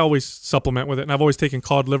good, but I always supplement with it, and I've always taken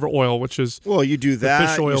cod liver oil, which is you do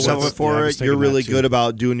that. Fish oil you supplement for it. You're really good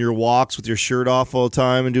about doing your walks with your shirt off all the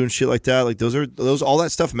time and doing shit like that. Like those all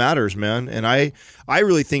that stuff matters, man. And I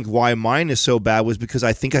really think why mine is so bad was because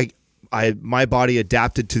I think my body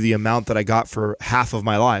adapted to the amount that I got for half of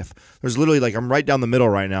my life. There's literally like I'm right down the middle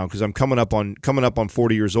right now because I'm coming up on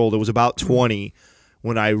 40 years old. It was about 20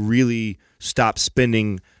 when I really stopped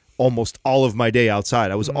spending almost all of my day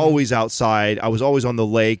outside. I was always outside. I was always on the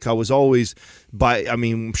lake. I was always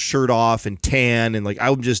shirt off and tan, and like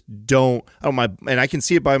I don't and I can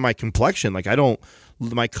see it by my complexion. Like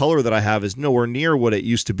my color that I have is nowhere near what it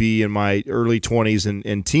used to be in my early 20s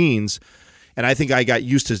and teens. And I think I got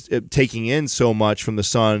used to taking in so much from the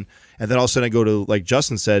sun. And then all of a sudden I go to, like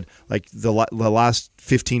Justin said, like the last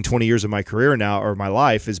 15, 20 years of my career now, or my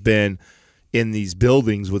life, has been in these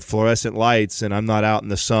buildings with fluorescent lights, and I'm not out in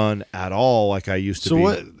the sun at all like I used to be. So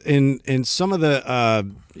what, in some of the,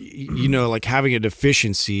 like having a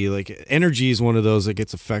deficiency, like energy is one of those that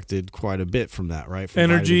gets affected quite a bit from that, right? From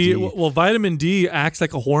energy, vitamin D. well, vitamin D acts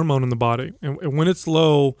like a hormone in the body. And when it's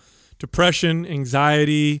low, depression,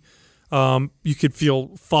 anxiety, you could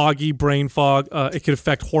feel foggy, brain fog. It could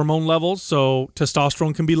affect hormone levels. So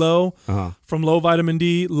testosterone can be low from low vitamin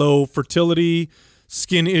D, low fertility,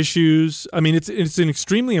 skin issues. I mean, it's an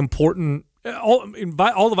extremely important. All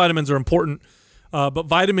the vitamins are important, but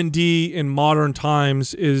vitamin D in modern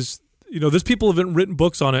times is, there's people have written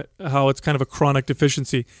books on it, how it's kind of a chronic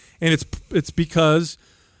deficiency, and it's because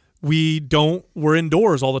we're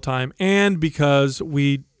indoors all the time, and because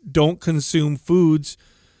we don't consume foods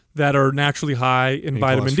that are naturally high in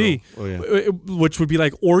vitamin D, which would be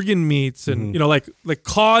like organ meats and like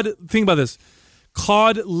cod. Think about this: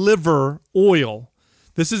 cod liver oil.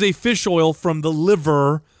 This is a fish oil from the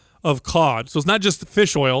liver of cod. So it's not just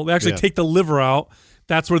fish oil. They actually take the liver out.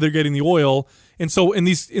 That's where they're getting the oil. And so in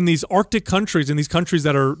these Arctic countries, in these countries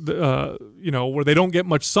that are, where they don't get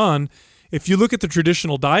much sun, if you look at the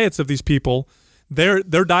traditional diets of these people, their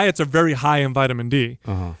diets are very high in vitamin D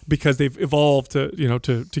because they've evolved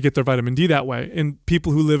to get their vitamin D that way. And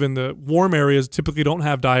people who live in the warm areas typically don't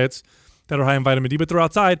have diets that are high in vitamin D, but they're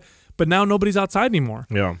outside. But now nobody's outside anymore.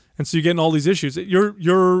 Yeah. And so you're getting all these issues. How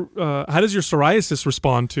does your psoriasis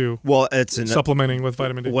respond to supplementing with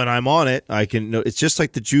vitamin D? When I'm on it, it's just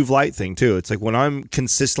like the Juve Light thing too. It's like when I'm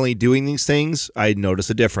consistently doing these things, I notice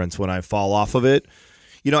a difference. When I fall off of it,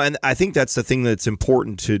 and I think that's the thing that's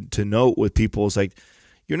important to note with people is like,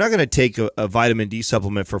 you're not going to take a vitamin D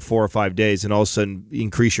supplement for 4 or 5 days and all of a sudden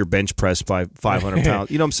increase your bench press by 500 pounds.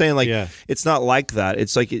 You know what I'm saying? Like, it's not like that.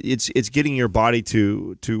 It's like it's getting your body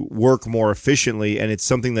to work more efficiently, and it's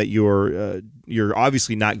something that you're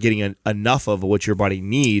obviously not getting enough of what your body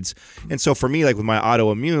needs. And so for me, like with my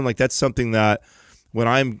autoimmune, like that's something that when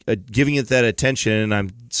I'm giving it that attention and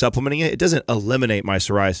I'm supplementing it, it doesn't eliminate my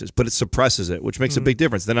psoriasis, but it suppresses it, which makes a big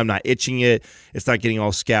difference. Then I'm not itching it. It's not getting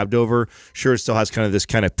all scabbed over. Sure, it still has kind of this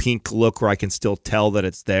kind of pink look where I can still tell that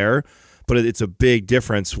it's there, but it's a big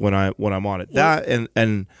difference when I'm on it. That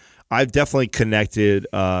and I've definitely connected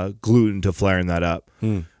gluten to flaring that up,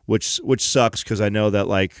 which sucks because I know that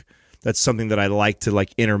like that's something that I like to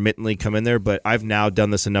like intermittently come in there, but I've now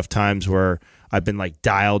done this enough times where I've been like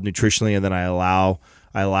dialed nutritionally, and then I allow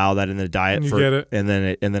that in the diet and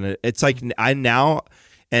then it's like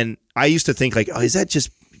and I used to think like, oh, is that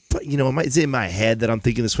just is it in my head that I'm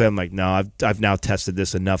thinking this way? I'm like, no, I've now tested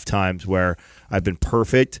this enough times where I've been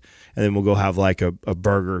perfect, and then we'll go have like a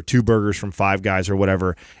burger, 2 burgers from Five Guys or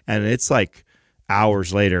whatever, and it's like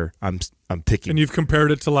hours later I'm picking. And you've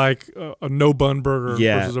compared it to like a no bun burger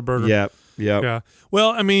versus a burger. Yeah.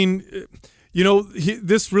 Well, I mean,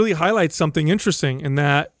 this really highlights something interesting in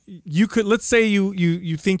that you could, let's say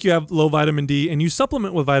you think you have low vitamin D and you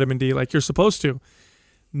supplement with vitamin D like you're supposed to,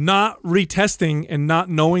 not retesting and not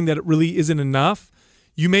knowing that it really isn't enough.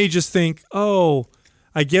 You may just think, oh,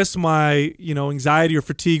 I guess my, anxiety or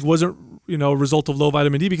fatigue wasn't, a result of low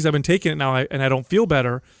vitamin D because I've been taking it now and I don't feel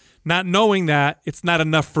better, not knowing that it's not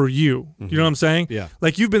enough for you. You know what I'm saying? Yeah.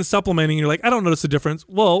 Like you've been supplementing and you're like, I don't notice a difference.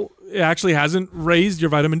 Well, it actually hasn't raised your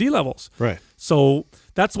vitamin D levels. Right. So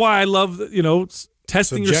that's why I love,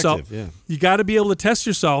 testing yourself. Yeah. You got to be able to test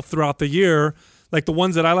yourself throughout the year. Like the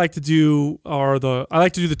ones that I like to do I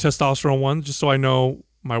like to do the testosterone ones just so I know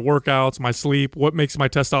my workouts, my sleep, what makes my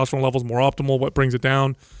testosterone levels more optimal, what brings it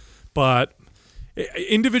down. But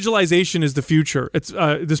individualization is the future. It's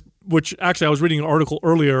which actually I was reading an article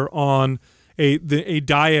earlier on a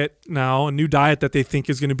diet now, a new diet that they think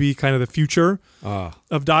is going to be kind of the future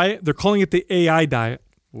of diet. They're calling it the AI diet.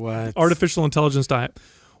 What? Artificial intelligence diet.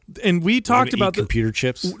 And we talked about computer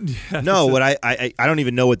chips. No, what I don't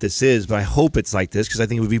even know what this is, but I hope it's like this because I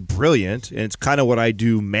think it would be brilliant. And it's kind of what I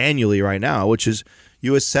do manually right now, which is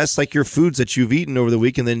you assess like your foods that you've eaten over the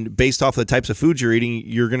week, and then based off of the types of foods you're eating,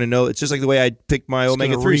 you're going to know. It's just like the way I pick my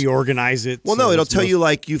omega-3s. Reorganize it. Well, no, it'll tell you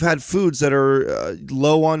like you've had foods that are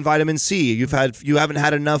low on vitamin C. You haven't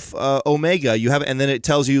had enough omega. And then it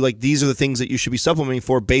tells you like these are the things that you should be supplementing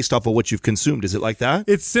for based off of what you've consumed. Is it like that?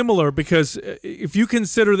 It's similar because if you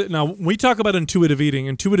consider that now when we talk about intuitive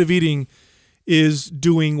eating is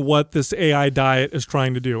doing what this AI diet is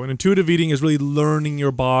trying to do. And intuitive eating is really learning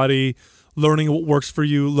your body, learning what works for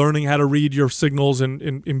you, learning how to read your signals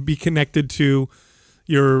and be connected to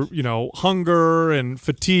your, hunger and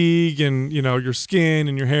fatigue and, your skin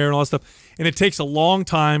and your hair and all that stuff. And it takes a long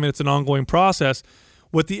time and it's an ongoing process.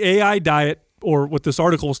 What the AI diet or what this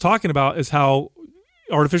article was talking about is how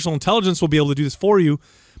artificial intelligence will be able to do this for you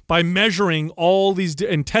by measuring all these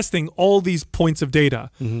and testing all these points of data.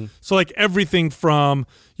 Mm-hmm. So like everything from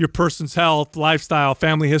your person's health, lifestyle,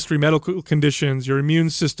 family history, medical conditions, your immune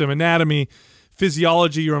system, anatomy,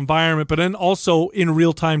 physiology, your environment, but then also in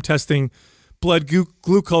real-time testing blood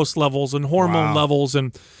glucose levels and hormone levels.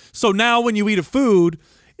 And so now when you eat a food,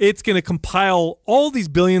 it's going to compile all these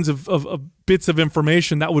billions of bits of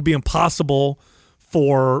information that would be impossible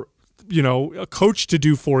for, a coach to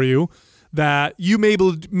do for you, that you may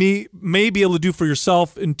be able to do for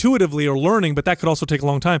yourself intuitively or learning, but that could also take a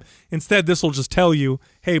long time. Instead, this will just tell you,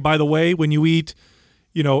 hey, by the way, when you eat,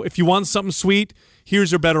 if you want something sweet,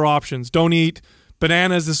 here's your better options. Don't eat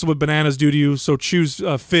bananas. This is what bananas do to you, so choose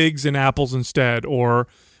figs and apples instead. Or,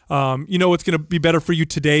 it's going to be better for you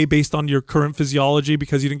today based on your current physiology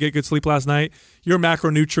because you didn't get good sleep last night. Your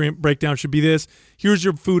macronutrient breakdown should be this. Here's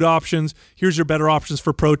your food options. Here's your better options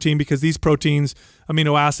for protein because these proteins,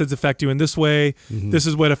 amino acids affect you in this way. Mm-hmm. This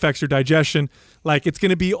is what affects your digestion. Like it's going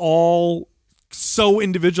to be all so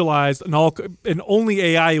individualized and only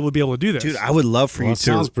AI will be able to do this. Dude, I would love for you to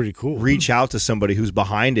sounds pretty cool. Reach out to somebody who's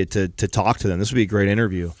behind it to talk to them. This would be a great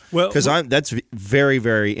interview. Well, because that's very,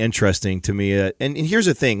 very interesting to me. And here's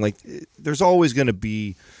the thing, like there's always going to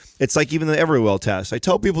be, it's like even the Everywell test. I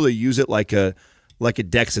tell people to use it like a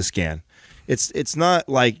DEXA scan. It's not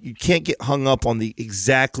like you can't get hung up on the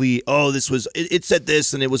exactly, it said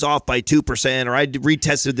this and it was off by 2%, or I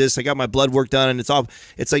retested this, I got my blood work done and it's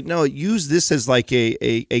off. It's like, no, use this as like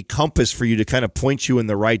a compass for you to kind of point you in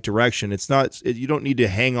the right direction. It's not, you don't need to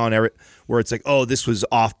hang on where it's like, this was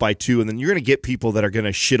off by 2, and then you're going to get people that are going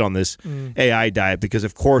to shit on this AI diet because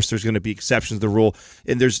of course there's going to be exceptions to the rule,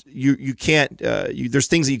 and there's you can't there's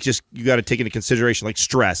things that you got to take into consideration, like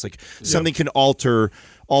stress, like something can alter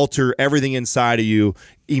everything inside of you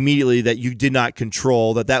immediately that you did not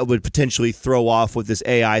control, that would potentially throw off what this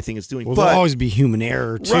AI thing is doing. Well, there'll always be human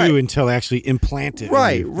error too until they actually implant it.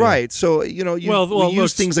 Right. So we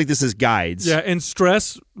use things like this as guides. Yeah, and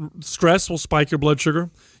stress will spike your blood sugar.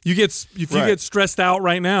 If you get stressed out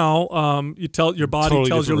right now, your body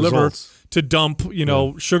tells your liver to dump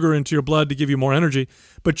sugar into your blood to give you more energy.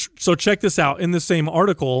 But so check this out. In the same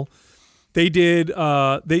article, they did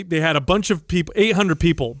they had a bunch of people, 800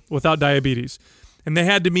 people without diabetes, and they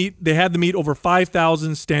had to meet over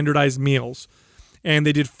 5,000 standardized meals, and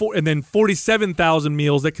they did 47,000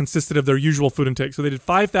 meals that consisted of their usual food intake. So they did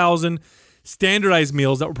 5,000 standardized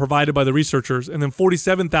meals that were provided by the researchers, and then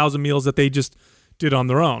 47,000 meals that they just did on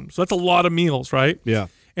their own. So that's a lot of meals, right? Yeah.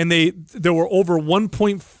 And there were over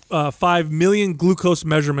 1.5 million glucose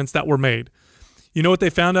measurements that were made. You know what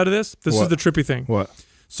they found out of this? This is the trippy thing. What?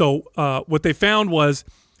 So what they found was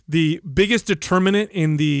the biggest determinant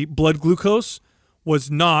in the blood glucose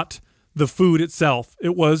was not the food itself.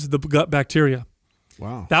 It was the gut bacteria.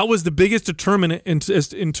 Wow. That was the biggest determinant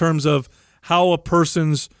in terms of how a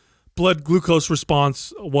person's blood glucose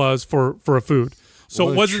response was for a food. So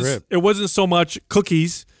it wasn't so much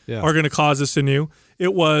cookies are going to cause this in you.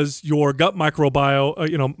 it was your gut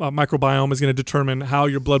microbiome is going to determine how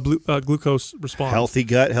your blood glucose responds. Healthy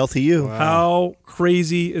gut, healthy you. Wow. How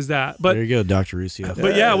crazy is that? But there you go, Dr. Ruscio.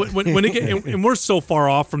 But yeah, when it and we're so far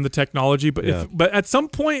off from the technology, but but at some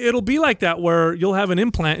point it'll be like that where you'll have an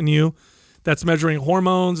implant in you that's measuring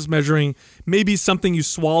hormones, it's measuring maybe something you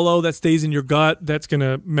swallow that stays in your gut that's going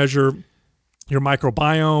to measure your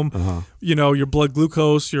microbiome, your blood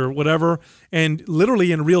glucose, your whatever. And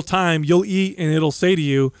literally in real time, you'll eat and it'll say to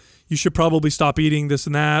you, you should probably stop eating this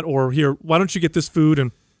and that, or here, why don't you get this food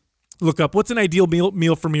and look up what's an ideal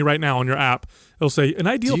meal for me right now on your app. It'll say an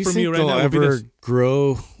ideal for me right now. Do you think they'll ever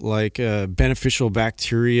grow like beneficial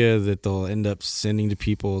bacteria that they'll end up sending to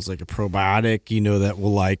people as like a probiotic? That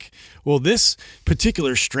will this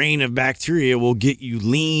particular strain of bacteria will get you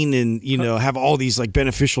lean and have all these like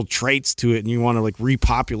beneficial traits to it, and you want to like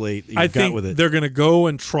repopulate your gut with it. They're going to go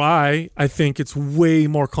and try. I think it's way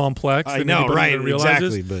more complex. Than anybody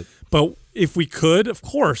realizes. Exactly, but if we could, of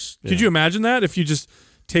course, could you imagine that if you just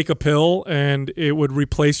take a pill and it would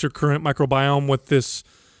replace your current microbiome with this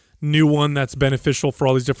new one that's beneficial for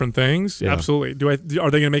all these different things? Yeah. Absolutely. Are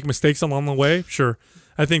they going to make mistakes along the way? Sure.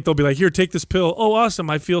 I think they'll be like, here, take this pill. Oh, awesome.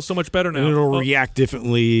 I feel so much better now. And it'll react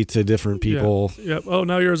differently to different people. Yeah. Oh,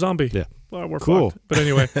 now you're a zombie. Yeah. Well, we're cool. fucked. But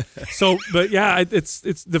anyway, it's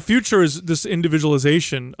the future is this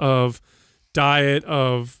individualization of diet,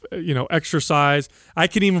 of exercise. I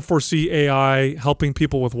can even foresee AI helping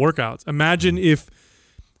people with workouts. Imagine if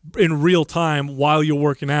in real time while you're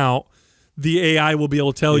working out, the AI will be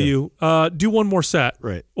able to tell you, do one more set.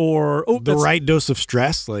 Right. Or the right dose of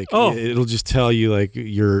stress. It'll just tell you like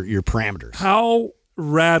your parameters. How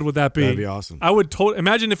rad would that be? That'd be awesome. I would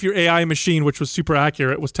imagine if your AI machine, which was super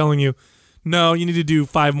accurate, was telling you, no, you need to do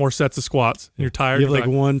 5 more sets of squats. And you're tired. You have like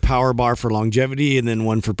one power bar for longevity and then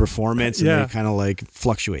one for performance, and they kind of like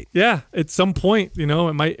fluctuate. Yeah, at some point,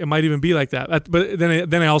 it might even be like that. But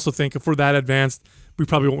then I also think if we're that advanced, we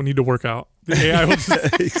probably won't need to work out. The AI will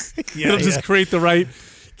just create the right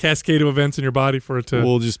cascade of events in your body for it to.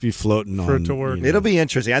 We'll just be floating for it to work. It'll be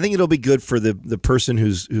interesting. I think it'll be good for the person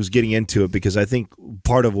who's getting into it, because I think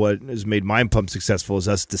part of what has made Mind Pump successful is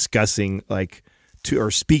us discussing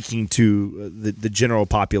speaking to the general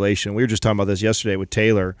population. We were just talking about this yesterday with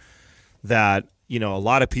Taylor, that a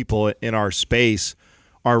lot of people in our space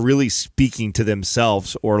are really speaking to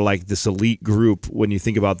themselves, or like this elite group when you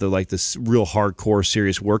think about this real hardcore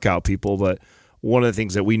serious workout people. But one of the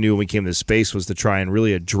things that we knew when we came to this space was to try and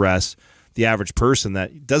really address the average person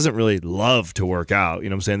that doesn't really love to work out. You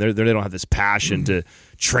know what I'm saying? They don't have this passion to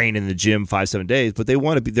train in the gym 5-7 days, but they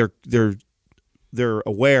want to be they're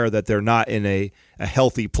aware that they're not in a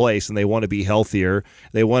healthy place, and they want to be healthier.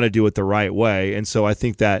 They want to do it the right way. And so I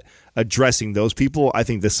think that addressing those people, I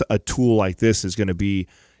think a tool like this is going to be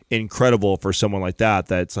incredible for someone like that.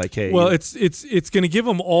 That's like, hey. Well, it's going to give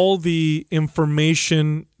them all the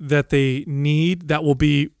information that they need that will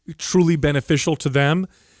be truly beneficial to them.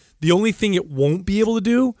 The only thing it won't be able to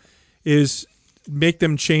do is make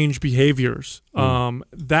them change behaviors.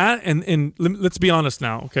 That and let's be honest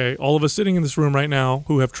now, okay? All of us sitting in this room right now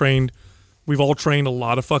who have trained, we've all trained a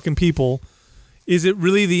lot of fucking people. Is it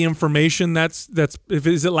really the information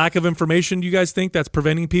is it lack of information, do you guys think, that's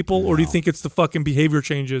preventing people? No. Or do you think it's the fucking behavior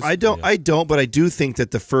changes? I don't, but I do think that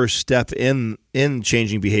the first step in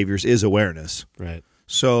changing behaviors is awareness. Right.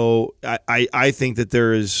 So I think that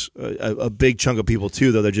there is a big chunk of people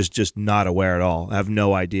too, though, they're just not aware at all, have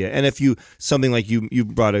no idea. And if something like you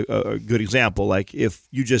brought a good example, like if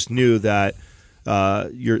you just knew that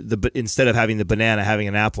instead of having the banana, having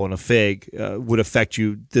an apple and a fig would affect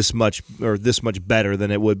you this much better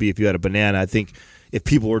than it would be if you had a banana. I think if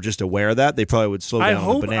people were just aware of that, they probably would slow down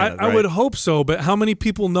on the banana. I would hope so, but how many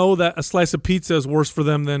people know that a slice of pizza is worse for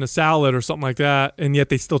them than a salad or something like that, and yet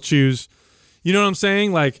they still choose? You know what I'm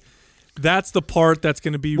saying? Like, that's the part that's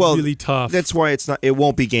going to be really tough. That's why it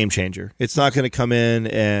won't be game changer. It's not going to come in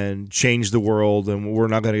and change the world, and we're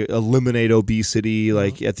not going to eliminate obesity.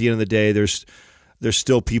 Like, at the end of the day, there's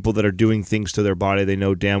still people that are doing things to their body. They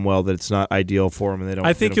know damn well that it's not ideal for them, and they don't.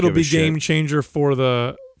 I think it'll be game changer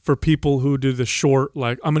for people who do the short,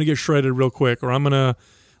 like, I'm going to get shredded real quick, or I'm going to,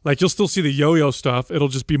 like, you'll still see the yo-yo stuff. It'll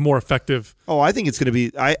just be more effective. Oh, I think it's going to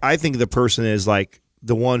be. I think the person is like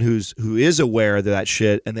the one who is aware of that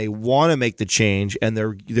shit, and they want to make the change, and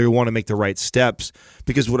they want to make the right steps.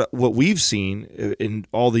 Because what we've seen in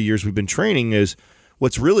all the years we've been training is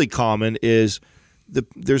what's really common is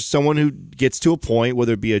there's someone who gets to a point,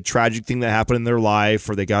 whether it be a tragic thing that happened in their life,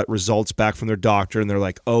 or they got results back from their doctor, and they're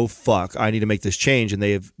like, oh fuck, I need to make this change, and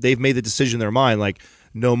they've made the decision in their mind, like,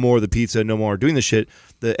 no more of the pizza, no more doing the shit.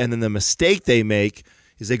 And then the mistake they make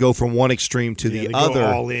is they go from one extreme to the other. Go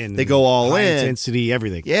all in. They go all high in. Intensity,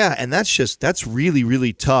 everything. Yeah, and that's really,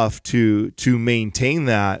 really tough to maintain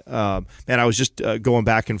that. And I was just going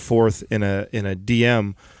back and forth in a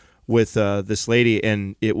DM with this lady,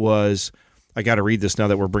 and it was. I got to read this now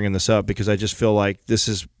that we're bringing this up because I just feel like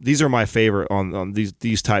these are my favorite on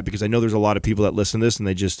these type, because I know there's a lot of people that listen to this and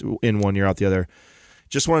they just in one ear out the other.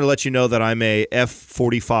 Just wanted to let you know that I'm a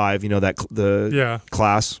F45, the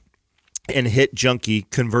class, and HIIT junkie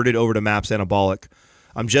converted over to MAPS Anabolic.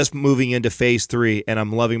 I'm just moving into phase 3 and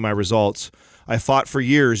I'm loving my results. I fought for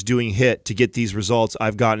years doing HIIT to get these results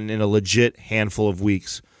I've gotten in a legit handful of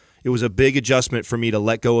weeks. It was a big adjustment for me to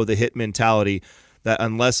let go of the HIIT mentality that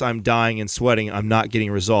unless I'm dying and sweating, I'm not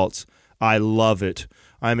getting results. I love it.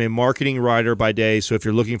 I'm a marketing writer by day, so if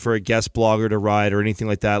you're looking for a guest blogger to write or anything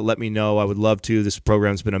like that, let me know. I would love to. This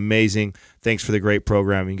program's been amazing. Thanks for the great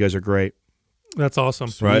program. You guys are great. That's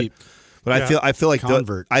awesome. Right? But Yeah. I feel like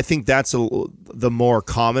Convert. I think that's the more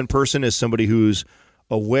common person is somebody who's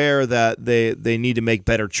aware that they need to make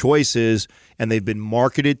better choices and they've been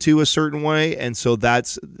marketed to a certain way, and so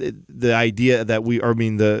that's the idea that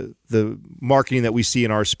the marketing that we see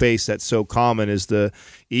in our space that's so common is the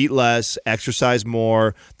eat less, exercise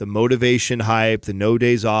more, the motivation hype, the no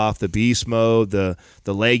days off, the beast mode, the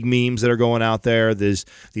leg memes that are going out there. There's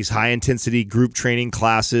these high intensity group training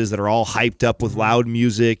classes that are all hyped up with loud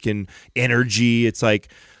music and energy. It's like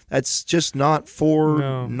that's just not for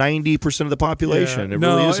 90% of the population. Yeah. It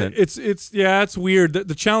really isn't. It's weird.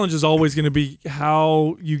 The challenge is always going to be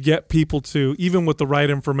how you get people to, even with the right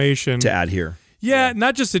information, to adhere. Yeah,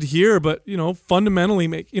 not just adhere, but fundamentally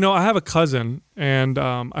make. I have a cousin, and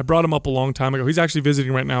I brought him up a long time ago. He's actually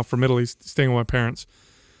visiting right now from Italy, staying with my parents.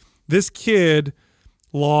 This kid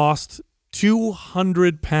lost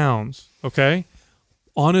 200 pounds, okay,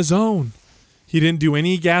 on his own. He didn't do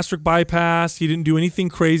any gastric bypass. He didn't do anything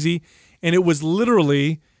crazy, and it was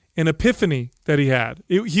literally an epiphany that he had.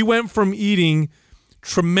 He went from eating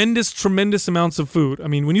tremendous amounts of food. I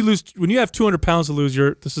mean, when you have 200 pounds to lose,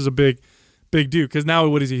 this is a big dude, because now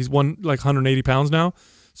what is he? He's 180 pounds now,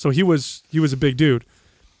 so he was a big dude.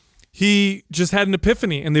 He just had an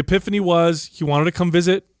epiphany, and the epiphany was he wanted to come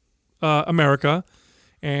visit America,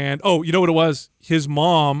 and you know what it was? His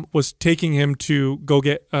mom was taking him to go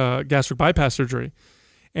get gastric bypass surgery,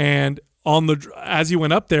 and as he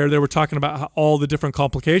went up there, they were talking about all the different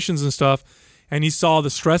complications and stuff, and he saw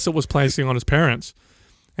the stress it was placing on his parents.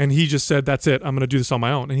 And he just said, that's it. I'm going to do this on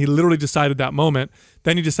my own. And he literally decided that moment.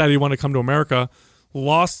 Then he decided he wanted to come to America,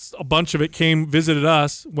 lost a bunch of it, came, visited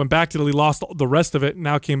us, went back to Italy, lost the rest of it,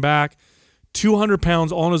 now came back, 200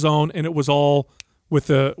 pounds on his own, and it was all with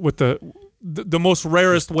the most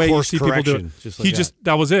rarest way you see people do it.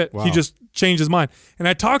 That was it. Wow. He just changed his mind. And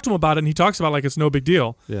I talked to him about it, and he talks about like it's no big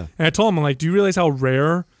deal. Yeah. And I told him, I'm like, do you realize how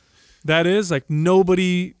rare that is? Like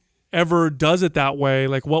nobody ever does it that way.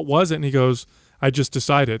 Like what was it? And he goes, I just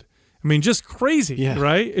decided. I mean, just crazy,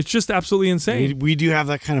 right? It's just absolutely insane. We do have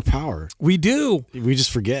that kind of power. We do. We just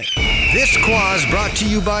forget. This Quaz brought to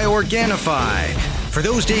you by Organifi. For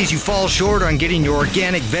those days you fall short on getting your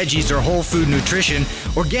organic veggies or whole food nutrition,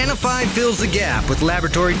 Organifi fills the gap with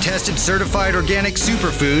laboratory-tested certified organic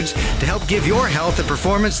superfoods to help give your health and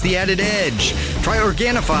performance the added edge. Try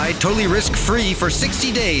Organifi totally risk-free for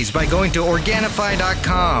 60 days by going to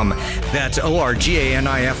Organifi.com. That's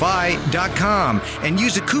ORGANIFI.com. And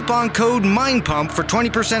use the coupon code MINDPUMP for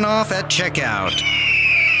 20% off at checkout.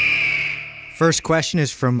 First question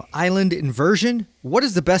is from Island Inversion. What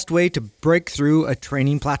is the best way to break through a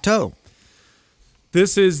training plateau?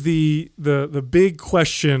 This is the big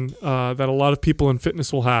question that a lot of people in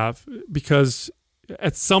fitness will have, because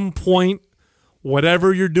at some point,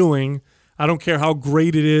 whatever you're doing, I don't care how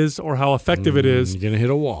great it is or how effective it is, You're going to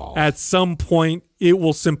hit a wall. at some point it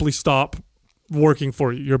will simply stop working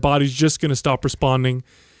for you. Your body's just going to stop responding.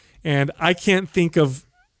 And I can't think of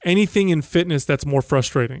anything in fitness that's more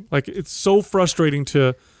frustrating. Like, it's so frustrating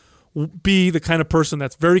to be the kind of person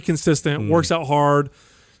that's very consistent, works out hard,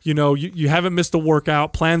 you haven't missed a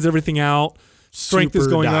workout, plans everything out, strength is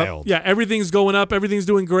going up. Yeah, everything's going up, everything's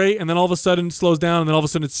doing great, and then all of a sudden it slows down, and then all of a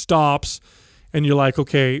sudden it stops, and you're like,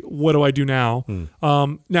 okay, what do I do now?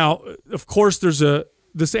 Now, of course, this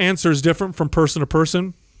answer is different from person to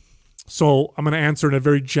person, so I'm going to answer in a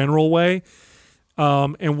very general way.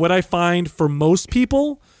 And what I find for most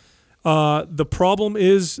people, the problem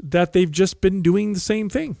is that they've just been doing the same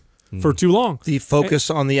thing for too long. The focus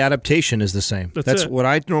on the adaptation is the same. That's it. what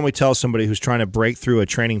I normally tell somebody who's trying to break through a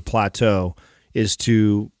training plateau is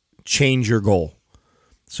to change your goal.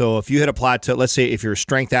 So if you hit a plateau, let's say if you're a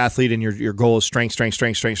strength athlete and your goal is strength,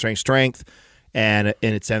 and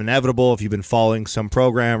it's inevitable if you've been following some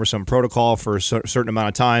program or some protocol for a certain amount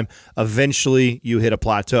of time, eventually you hit a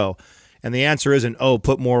plateau. And the answer isn't,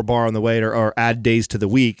 put more bar on the weight or add days to the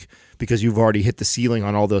week because you've already hit the ceiling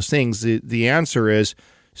on all those things. The answer is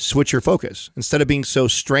switch your focus. Instead of being so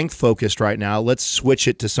strength focused right now, let's switch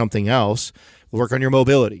it to something else. Work on your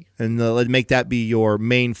mobility and let make that be your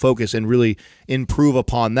main focus and really improve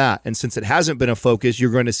upon that. And since it hasn't been a focus,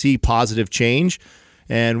 you're going to see positive change.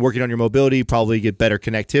 And working on your mobility, probably get better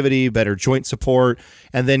connectivity, better joint support.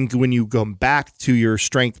 And then when you go back to your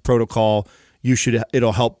strength protocol,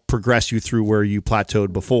 it'll help progress you through where you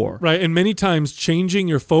plateaued before. Right. And many times changing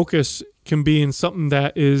your focus can be in something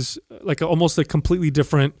that is like almost a completely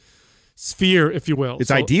different sphere, if you will.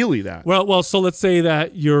 It's ideally that. Well, so let's say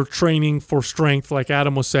that you're training for strength, like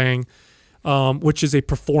Adam was saying, which is a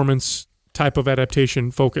performance type of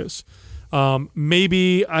adaptation focus. Now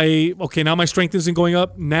my strength isn't going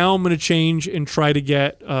up. Now I'm going to change and try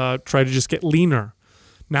to just get leaner.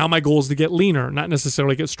 Now my goal is to get leaner, not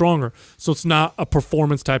necessarily get stronger. So it's not a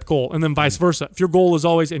performance type goal. And then vice versa. If your goal is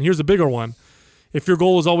always, and here's a bigger one, if your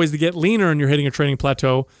goal is always to get leaner and you're hitting a training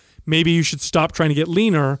plateau, maybe you should stop trying to get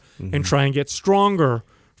leaner and try and get stronger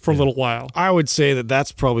for a little while. I would say that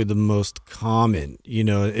that's probably the most common,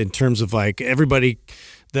 in terms of like everybody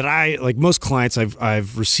that most clients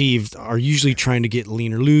I've received are usually trying to get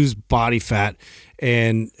leaner, lose body fat.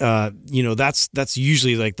 And, that's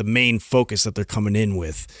usually like the main focus that they're coming in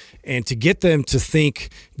with. And to get them to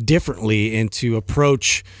think differently and to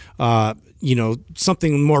approach,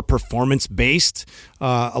 something more performance based,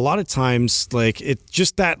 a lot of times, like it's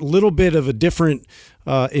just that little bit of a different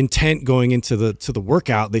intent going into the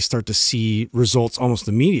workout, they start to see results almost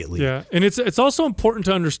immediately. Yeah, and it's also important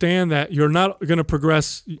to understand that you're not going to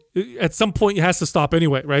progress. At some point, it has to stop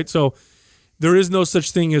anyway, right? So there is no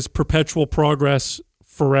such thing as perpetual progress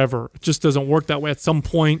forever. It just doesn't work that way. At some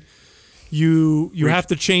point, you have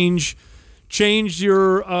to change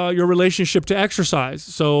your relationship to exercise.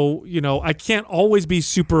 So I can't always be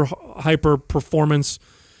super hyper performance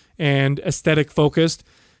and aesthetic focused.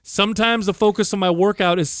 Sometimes the focus of my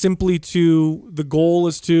workout is simply the goal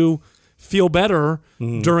is to feel better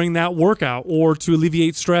during that workout or to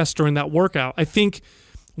alleviate stress during that workout. I think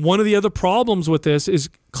one of the other problems with this is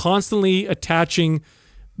constantly attaching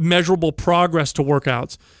measurable progress to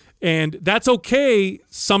workouts. And that's okay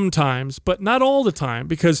sometimes, but not all the time,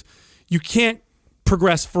 because you can't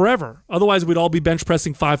progress forever. Otherwise, we'd all be bench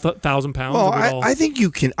pressing 5,000 pounds. Well, I think you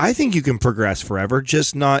can progress forever,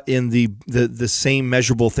 just not in the same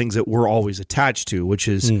measurable things that we're always attached to, which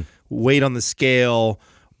is weight on the scale,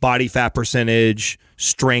 body fat percentage,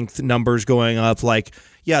 strength numbers going up. Like,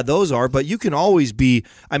 yeah, those are, but you can always be.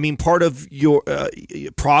 I mean, part of your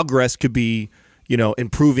progress could be,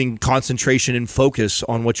 improving concentration and focus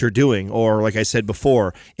on what you're doing, or like I said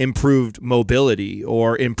before, improved mobility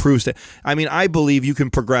or improved. I believe you can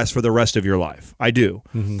progress for the rest of your life. I do.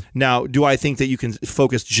 Now, do I think that you can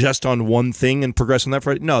focus just on one thing and progress on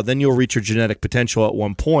that? No, then you'll reach your genetic potential at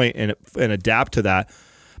one point and adapt to that.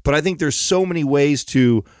 But I think there's so many ways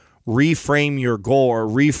to reframe your goal or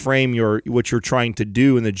reframe what you're trying to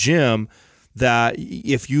do in the gym, that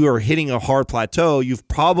if you are hitting a hard plateau, you've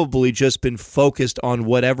probably just been focused on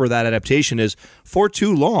whatever that adaptation is for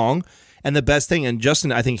too long. And the best thing, and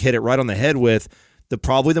Justin, I think, hit it right on the head with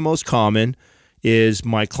probably the most common is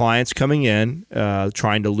my clients coming in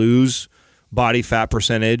trying to lose body fat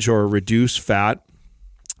percentage or reduce fat,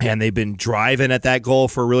 and they've been driving at that goal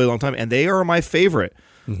for a really long time, and they are my favorite.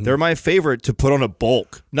 They're my favorite to put on a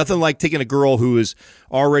bulk. Nothing like taking a girl who is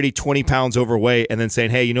already 20 pounds overweight and then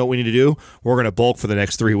saying, hey, you know what we need to do? We're going to bulk for the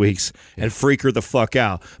next 3 weeks and freak her the fuck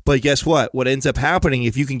out. But guess what? What ends up happening,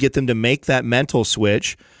 if you can get them to make that mental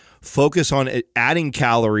switch, focus on adding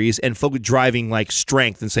calories and driving like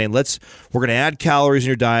strength and saying, we're going to add calories in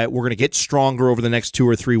your diet. We're going to get stronger over the next 2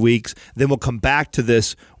 or 3 weeks. Then we'll come back to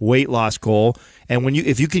this weight loss goal. And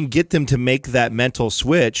if you can get them to make that mental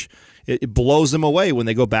switch, it blows them away when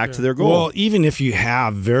they go back to their goal. Well, even if you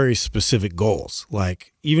have very specific goals,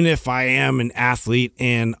 like even if I am an athlete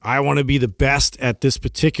and I want to be the best at this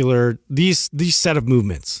particular, these set of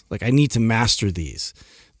movements, like I need to master these,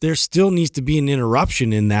 there still needs to be an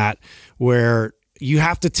interruption in that where you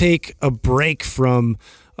have to take a break from,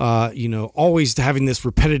 always having this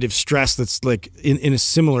repetitive stress that's like in a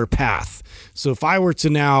similar path. So if I were to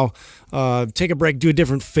now take a break, do a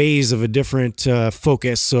different phase of a different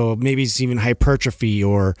focus, so maybe it's even hypertrophy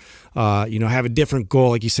or, have a different goal,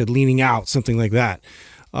 like you said, leaning out, something like that.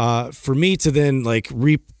 For me to then like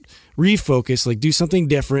refocus, like do something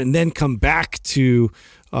different and then come back to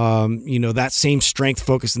that same strength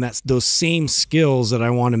focus and those same skills that I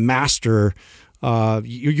want to master,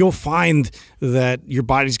 you'll find that your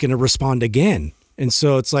body's going to respond again. And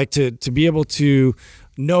so it's like to be able to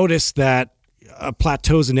notice that a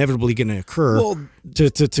plateau is inevitably going to occur. Well,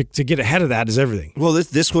 to get ahead of that is everything. Well,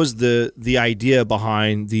 this was the idea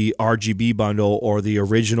behind the RGB bundle, or the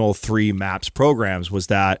original 3 MAPS programs, was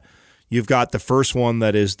that you've got the first one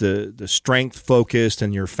that is the strength focused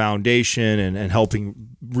and your foundation and helping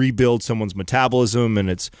rebuild someone's metabolism, and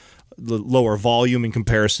it's lower volume in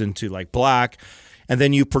comparison to like black. And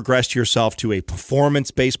then you progress yourself to a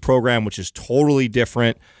performance-based program, which is totally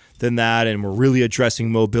different than that, and we're really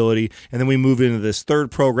addressing mobility. And then we move into this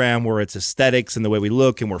third program where it's aesthetics and the way we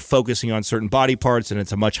look, and we're focusing on certain body parts, and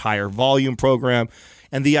it's a much higher volume program.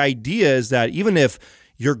 And the idea is that even if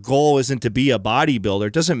your goal isn't to be a bodybuilder,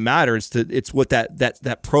 it doesn't matter. It's what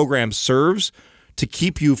that program serves to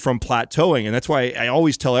keep you from plateauing. And that's why I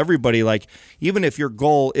always tell everybody, like, even if your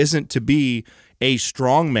goal isn't to be a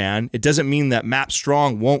strong man, it doesn't mean that MAP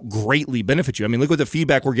Strong won't greatly benefit you. I mean, look at the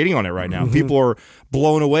feedback we're getting on it right now. Mm-hmm. People are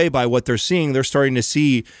blown away by what they're seeing. They're starting to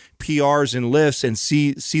see PRs and lifts and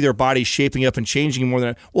see their body shaping up and changing more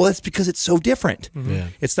than, well, that's because it's so different. Mm-hmm. Yeah.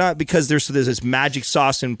 It's not because there's this magic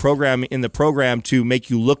sauce in the program to make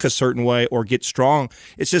you look a certain way or get strong.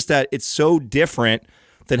 It's just that it's so different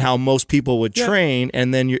than how most people would train,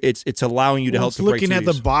 and then it's allowing you to help. It's looking at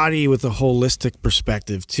the body with a holistic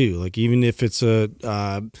perspective too. Like, even if it's if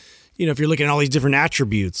you're looking at all these different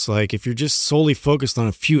attributes, like if you're just solely focused on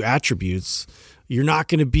a few attributes, you're not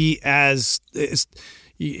going to be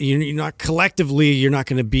you're not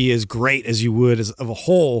going to be as great as you would as of a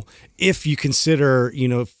whole if you consider,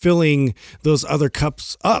 filling those other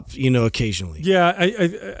cups up, occasionally. Yeah,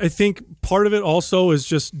 I think part of it also is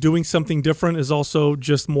just doing something different is also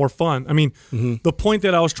just more fun. I mean, the point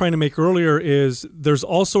that I was trying to make earlier is there's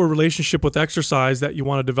also a relationship with exercise that you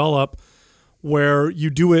want to develop where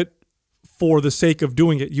you do it for the sake of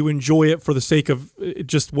doing it. You enjoy it for the sake of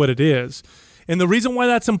just what it is. And the reason why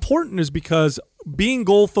that's important is because being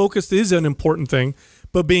goal-focused is an important thing,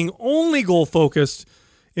 but being only goal-focused,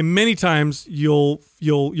 and many times you'll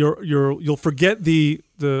forget the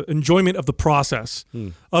enjoyment of the process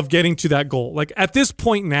of getting to that goal. Like, at this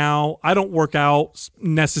point now, I don't work out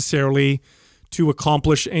necessarily to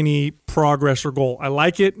accomplish any progress or goal. I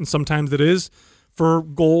like it, and sometimes it is for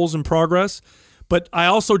goals and progress, but I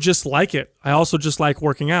also just like it. I also just like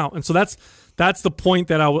working out. And so that's the point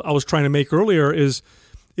that I was trying to make earlier is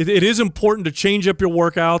it is important to change up your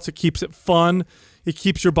workouts. It keeps it fun. It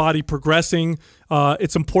keeps your body progressing.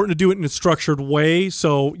 It's important to do it in a structured way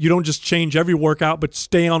so you don't just change every workout but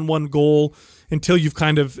stay on one goal until you've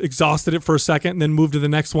kind of exhausted it for a second and then move to the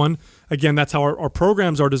next one. Again, that's how our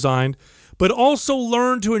programs are designed. But also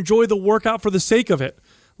learn to enjoy the workout for the sake of it.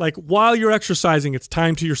 Like, while you're exercising, it's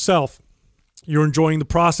time to yourself. You're enjoying the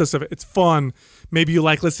process of it. It's fun. Maybe you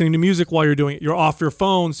like listening to music while you're doing it. You're off your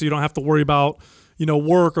phone so you don't have to worry about,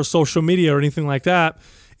 work or social media or anything like that.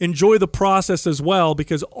 Enjoy the process as well,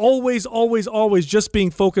 because always, always, always just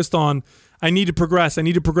being focused on, I need to progress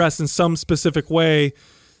in some specific way,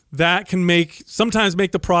 that can sometimes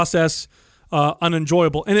make the process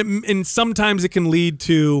unenjoyable. And sometimes it can lead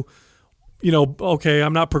to, okay,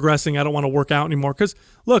 I'm not progressing. I don't want to work out anymore. Because,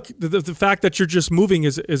 look, the fact that you're just moving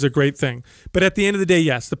is a great thing. But at the end of the day,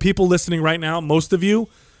 yes, the people listening right now, most of you,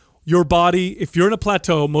 your body, if you're in a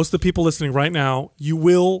plateau, most of the people listening right now, you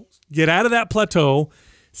will get out of that plateau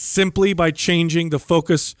simply by changing the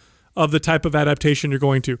focus of the type of adaptation you're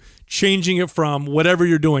going to. Changing it from whatever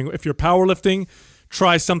you're doing. If you're powerlifting,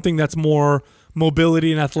 try something that's more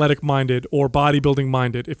mobility and athletic minded or bodybuilding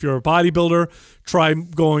minded. If you're a bodybuilder, try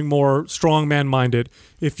going more strongman minded.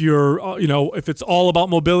 If you're, if it's all about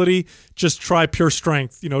mobility, just try pure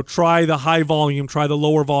strength. Try the high volume, try the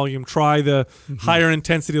lower volume, try the higher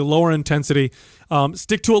intensity, the lower intensity.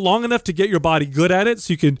 Stick to it long enough to get your body good at it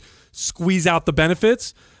so you can squeeze out the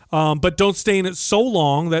benefits. But don't stay in it so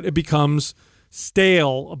long that it becomes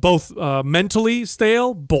stale, both mentally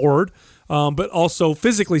stale, bored, but also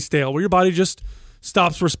physically stale, where your body just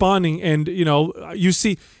stops responding. And you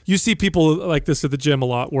see people like this at the gym a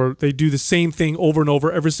lot, where they do the same thing over and over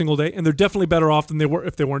every single day, and they're definitely better off than they were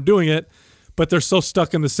if they weren't doing it. But they're so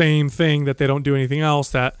stuck in the same thing that they don't do anything else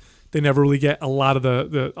that they never really get a lot of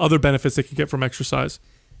the other benefits they can get from exercise.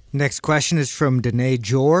 Next question is from Danae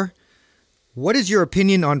Jor. What is your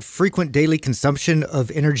opinion on frequent daily consumption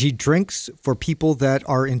of energy drinks for people that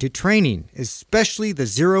are into training, especially the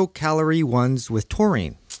 0-calorie ones with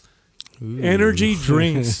taurine? Ooh. Energy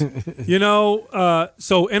drinks.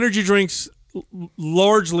 So energy drinks,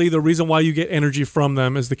 largely the reason why you get energy from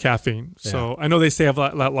them is the caffeine. So I know they say have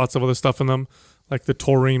lots of other stuff in them, like the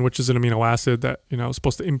taurine, which is an amino acid that is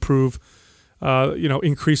supposed to improve,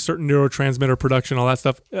 increase certain neurotransmitter production, all that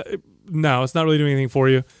stuff. No, it's not really doing anything for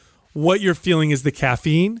you. What you're feeling is the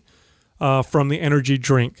caffeine from the energy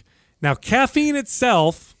drink. Now, caffeine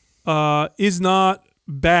itself is not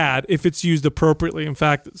bad if it's used appropriately. In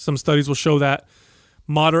fact, some studies will show that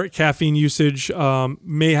moderate caffeine usage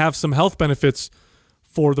may have some health benefits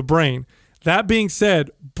for the brain. That being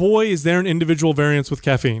said, boy, is there an individual variance with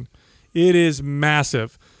caffeine. It is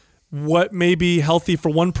massive. What may be healthy for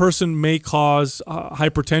one person may cause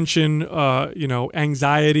hypertension,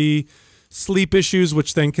 anxiety, sleep issues,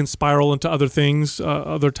 which then can spiral into other things,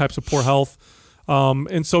 other types of poor health.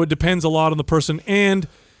 And so it depends a lot on the person. And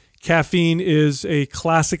caffeine is a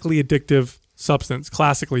classically addictive substance.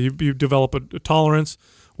 Classically, you develop a tolerance,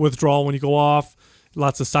 withdrawal when you go off,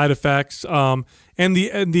 lots of side effects, and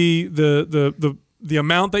the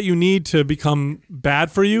amount that you need to become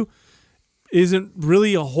bad for you isn't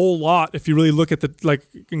really a whole lot if you really look at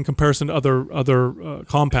in comparison to other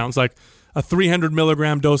compounds. Like a 300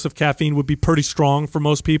 milligram dose of caffeine would be pretty strong for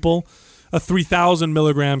most people. A 3,000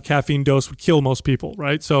 milligram caffeine dose would kill most people,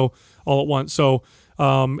 right? So all at once. So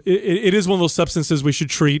it is one of those substances we should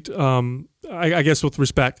treat, I guess, with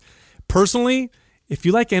respect. Personally, if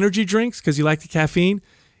you like energy drinks because you like the caffeine,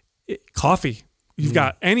 coffee. You've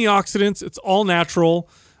got antioxidants. It's all natural.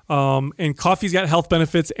 And coffee's got health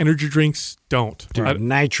benefits. Energy drinks don't. Dude,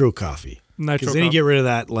 nitro coffee. Because then you get rid of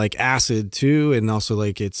that acid too, and also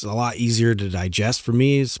it's a lot easier to digest for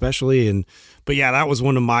me, especially. But yeah, that was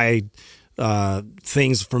one of my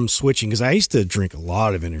things from switching, because I used to drink a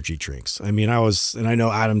lot of energy drinks. I mean, and I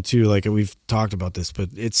know Adam too. We've talked about this, but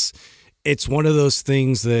it's one of those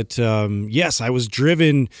things that yes, I was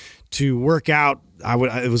driven to work out.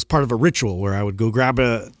 It was part of a ritual where I would go grab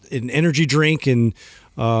an energy drink and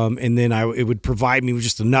then it would provide me with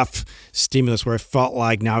just enough stimulus where I felt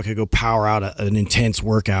like now I could go power out an intense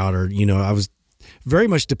workout, or I was very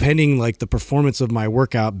much depending the performance of my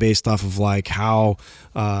workout based off of how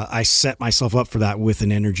I set myself up for that with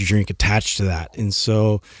an energy drink attached to that. And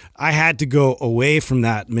so I had to go away from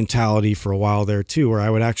that mentality for a while there too, where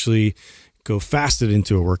I would actually go fasted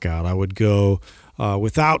into a workout. I would go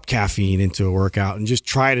without caffeine into a workout and just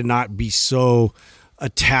try to not be so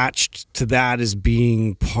attached to that as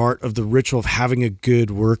being part of the ritual of having a good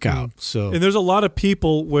workout. So, and there's a lot of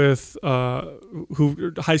people with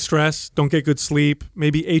who high stress, don't get good sleep,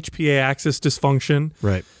 maybe HPA axis dysfunction.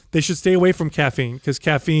 Right. They should stay away from caffeine, because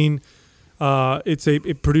caffeine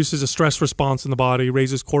it produces a stress response in the body,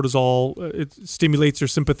 raises cortisol, it stimulates your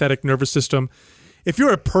sympathetic nervous system. If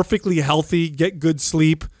you're a perfectly healthy, get good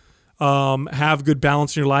sleep, have good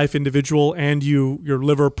balance in your life individual, and your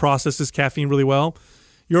liver processes caffeine really well,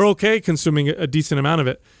 you're okay consuming a decent amount of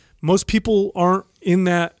it. Most people aren't in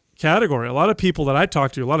that category. A lot of people that I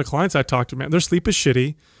talk to, a lot of clients I talk to, man, their sleep is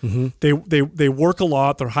shitty. Mm-hmm. They work a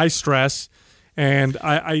lot. They're high stress. And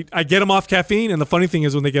I get them off caffeine. And the funny thing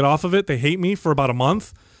is, when they get off of it, they hate me for about a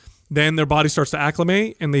month. Then their body starts to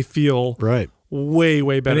acclimate and they feel way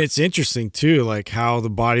better. And it's interesting too, how the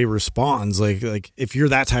body responds. Like if you're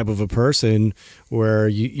that type of a person where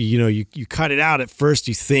you cut it out at first,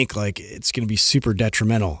 you think it's going to be super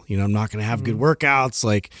detrimental. I'm not going to have good workouts.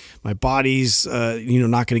 My body's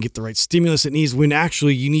not going to get the right stimulus it needs, when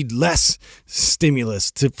actually you need less stimulus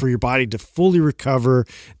for your body to fully recover,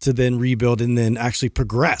 to then rebuild and then actually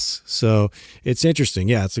progress. So it's interesting.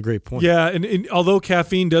 Yeah, it's a great point. Yeah, and although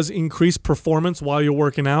caffeine does increase performance while you're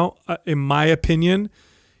working out, in my opinion,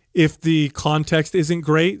 if the context isn't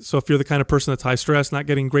great, so if you're the kind of person that's high stress, not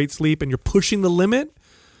getting great sleep, and you're pushing the limit,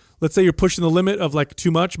 let's say you're pushing the limit of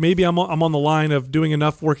too much, maybe I'm on the line of doing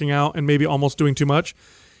enough working out and maybe almost doing too much,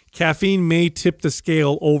 caffeine may tip the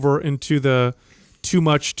scale over into the too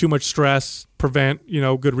much stress, prevent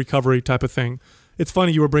good recovery type of thing. It's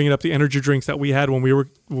funny you were bringing up the energy drinks that we had when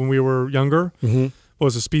we were younger. Mm-hmm. What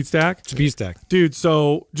was it, Speed Stack? Speed Stack. Dude,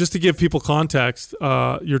 so just to give people context,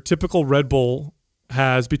 your typical Red Bull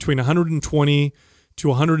has between 120 to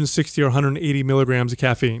 160 or 180 milligrams of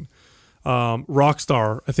caffeine.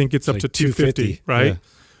 Rockstar, I think it's up to 250, right? Yeah.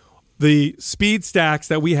 The Speed Stacks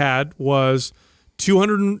that we had was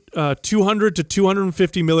 200 to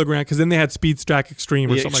 250 milligrams, because then they had Speed Stack Extreme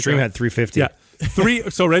or something Extreme like that. Extreme had 350. Yeah.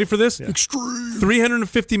 So ready for this? Yeah. Extreme.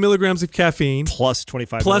 350 milligrams of caffeine. Plus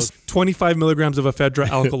 25 milligrams of ephedra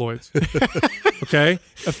alkaloids. Okay?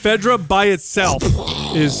 Ephedra by itself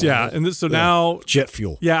is, now... Jet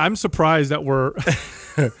fuel. Yeah, I'm surprised that we're...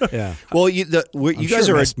 Yeah. Well, you guys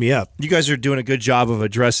messed me up. You guys are doing a good job of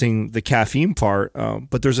addressing the caffeine part,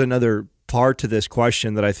 but there's another part to this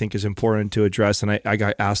question that I think is important to address, and I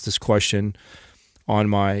got asked this question on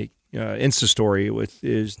my Insta story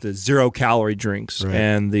is the 0-calorie drinks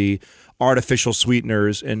and the artificial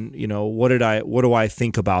sweeteners, and what do I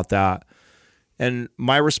think about that? And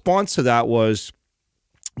my response to that was,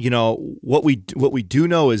 what we do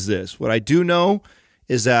know is this. What I do know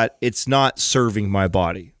is that it's not serving my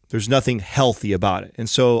body. There's nothing healthy about it. And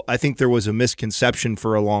so I think there was a misconception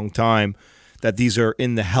for a long time that these are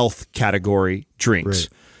in the health category drinks. Right.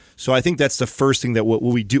 So I think that's the first thing that what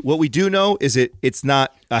we do know is it's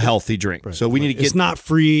not a healthy drink. Right. So we need to get. It's not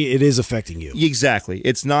free. It is affecting you. Exactly.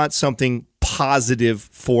 It's not something positive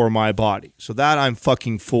for my body. So that I'm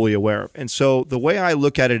fucking fully aware of. And so the way I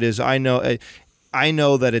look at it is I know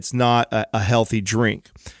that it's not a healthy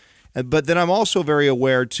drink. But then I'm also very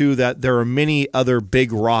aware too that there are many other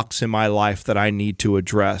big rocks in my life that I need to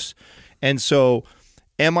address. And so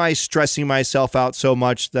am I stressing myself out so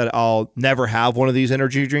much that I'll never have one of these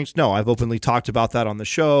energy drinks? No, I've openly talked about that on the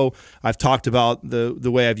show. I've talked about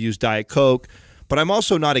the way I've used Diet Coke, but I'm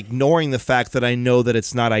also not ignoring the fact that I know that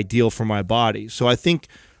it's not ideal for my body. So I think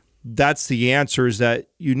that's the answer, is that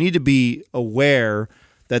you need to be aware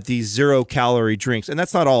that these 0-calorie drinks, and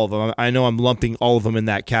that's not all of them. I know I'm lumping all of them in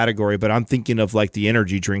that category, but I'm thinking of like the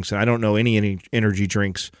energy drinks, and I don't know any energy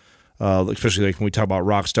drinks. Especially like when we talk about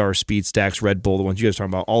Rockstar, Speed Stacks, Red Bull, the ones you guys are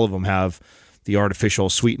talking about, all of them have the artificial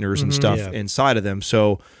sweeteners and stuff inside of them.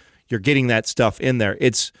 So you're getting that stuff in there.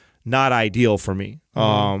 It's not ideal for me.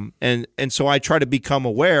 And so I try to become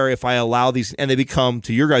aware if I allow these, and they become,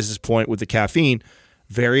 to your guys' point with the caffeine,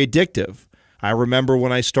 very addictive. I remember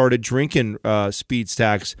when I started drinking Speed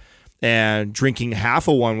Stacks, and drinking half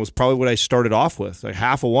of one was probably what I started off with. Like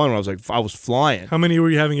half of one, I was flying. How many were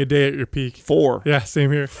you having a day at your peak? 4. Yeah,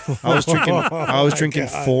 same here. I was drinking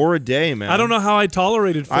 4 a day, man. I don't know how I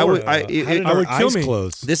tolerated 4. It would kill me.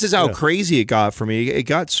 Closed. This is how crazy it got for me. It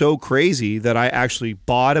got so crazy that I actually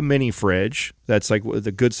bought a mini fridge. That's like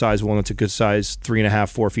the good size one. It's a good size, 3.5,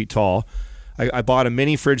 4 feet tall. I bought a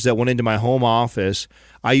mini fridge that went into my home office.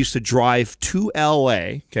 I used to drive to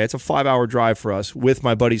LA. Okay, it's a 5-hour drive for us with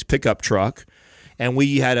my buddy's pickup truck, and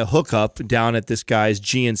we had a hookup down at this guy's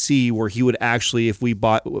GNC where he would actually, if we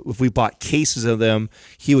bought cases of them,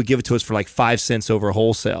 he would give it to us for like 5 cents over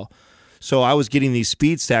wholesale. So I was getting these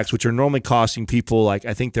Speed Stacks, which are normally costing people like,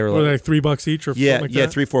 I think they're like $3 each or something like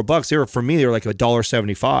that? $3-4. They were, for me, they were like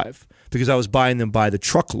 $1.75 because I was buying them by the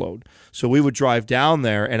truckload. So we would drive down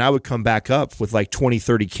there, and I would come back up with like 20,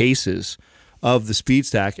 30 cases of the Speed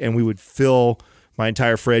Stack, and we would fill my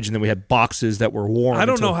entire fridge, and then we had boxes that were warm. I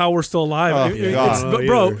don't know how we're still alive.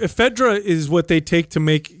 Bro, ephedra is what they take to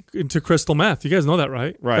make into crystal meth. You guys know that,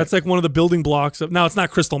 right? Right. That's like one of the building blocks of. Now, it's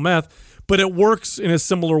not crystal meth, but it works in a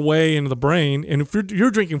similar way in the brain. And if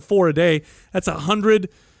you're drinking 4 a day, that's 100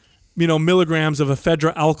 milligrams of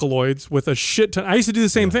ephedra alkaloids with a shit ton. I used to do the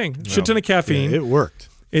same thing. Shit ton of caffeine. Yeah, it worked.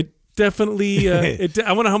 It definitely.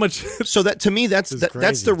 I wonder how much. So that, to me, that's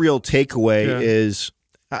the real takeaway. Yeah. Is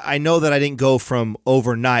I know that I didn't go from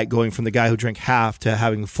overnight going from the guy who drank half to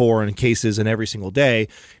having 4 in cases and every single day.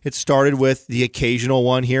 It started with the occasional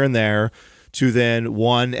one here and there, to then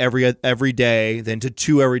 1 every day, then to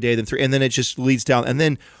 2 every day, then 3, and then it just leads down. And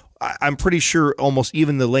then I'm pretty sure almost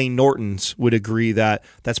even the Lane Nortons would agree that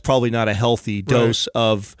that's probably not a healthy dose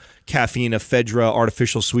of caffeine, ephedra,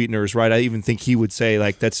 artificial sweeteners, right? I even think he would say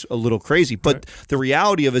like that's a little crazy. But the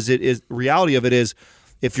reality of it is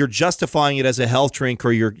if you're justifying it as a health drink,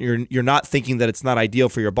 or you're not thinking that it's not ideal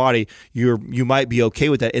for your body, you might be okay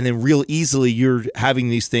with that. And then real easily you're having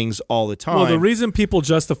these things all the time. Well, the reason people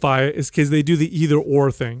justify it is because they do the either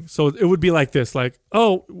or thing. So it would be like this, like,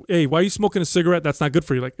 oh, hey, why are you smoking a cigarette? That's not good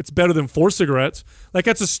for you. Like, it's better than 4 cigarettes. Like,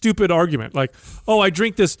 that's a stupid argument. Like, oh, I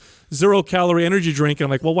drink this 0-calorie energy drink, and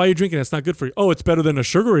I'm like, well, why are you drinking it? It's not good for you. Oh, it's better than a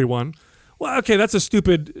sugary one. Well, okay, that's a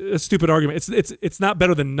stupid argument. It's not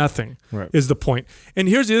better than nothing, is the point. And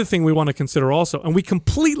here's the other thing we want to consider also, and we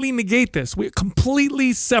completely negate this. We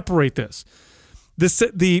completely separate this.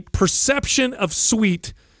 The perception of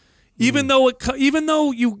sweet, even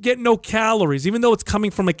though you get no calories, even though it's coming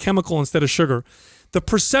from a chemical instead of sugar, the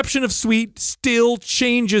perception of sweet still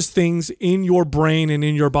changes things in your brain and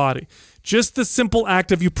in your body. Just the simple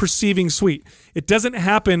act of you perceiving sweet. It doesn't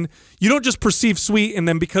happen. You don't just perceive sweet and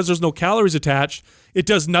then because there's no calories attached, it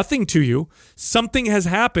does nothing to you. Something has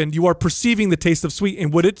happened. You are perceiving the taste of sweet,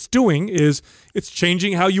 and what it's doing is it's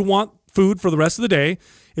changing how you want food for the rest of the day.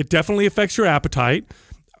 It definitely affects your appetite,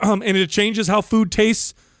 and it changes how food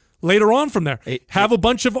tastes later on from there. Have a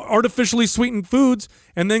bunch of artificially sweetened foods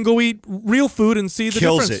and then go eat real food and see the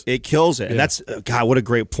difference. It kills it. And that's, God, what a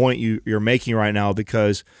great point you're making right now,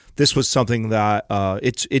 because this was something that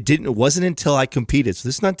it wasn't until I competed. So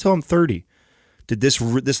this is not until I'm 30. Did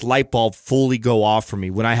this light bulb fully go off for me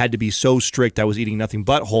when I had to be so strict. I was eating nothing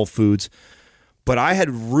but whole foods, but I had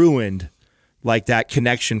ruined like that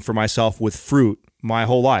connection for myself with fruit my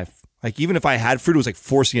whole life. Like even if I had fruit, it was like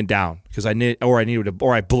forcing it down because I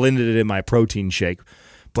blended it in my protein shake.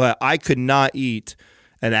 But I could not eat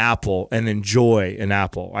an apple and enjoy an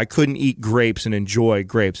apple. I couldn't eat grapes and enjoy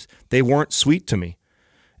grapes. They weren't sweet to me.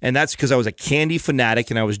 And that's because I was a candy fanatic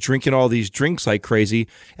and I was drinking all these drinks like crazy.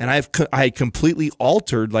 And I had completely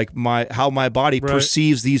altered like how my body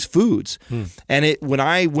perceives these foods. And when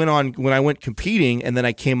I went competing and then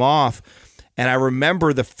I came off, and I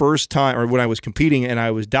remember the first time, or when I was competing and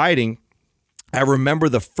I was dieting, I remember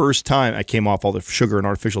the first time I came off all the sugar and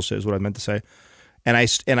artificial shit is what I meant to say. And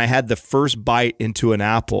I had the first bite into an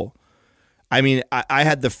apple. I mean, I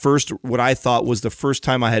had what I thought was the first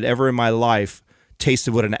time I had ever in my life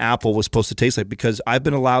tasted what an apple was supposed to taste like, because I've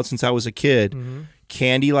been allowed since I was a kid,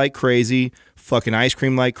 candy like crazy, fucking ice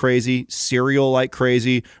cream like crazy, cereal like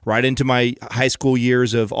crazy, right into my high school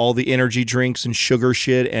years of all the energy drinks and sugar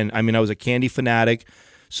shit. And I mean, I was a candy fanatic.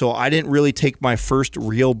 So I didn't really take my first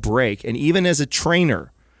real break. And even as a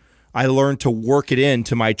trainer, I learned to work it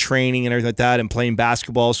into my training and everything like that and playing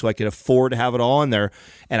basketball so I could afford to have it all in there.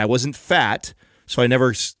 And I wasn't fat. So I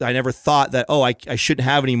never thought that, I shouldn't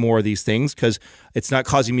have any more of these things because it's not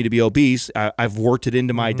causing me to be obese. I've worked it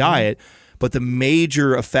into my diet. But the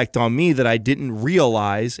major effect on me that I didn't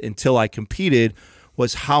realize until I competed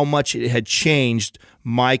was how much it had changed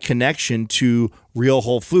my connection to real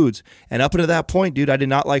whole foods. And up until that point, dude, I did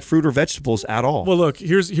not like fruit or vegetables at all. Well, look,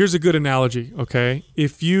 here's a good analogy, okay?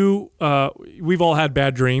 If we've all had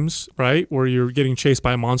bad dreams, right, where you're getting chased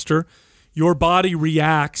by a monster. Your body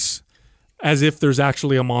reacts as if there's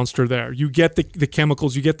actually a monster there. You get the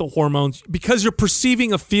chemicals, you get the hormones, because you're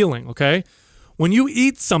perceiving a feeling, okay? When you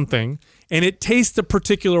eat something and it tastes a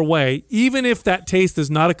particular way, even if that taste is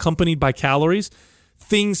not accompanied by calories,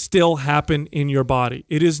 things still happen in your body.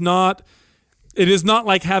 It is not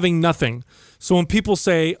like having nothing. So when people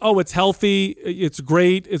say, it's healthy, it's a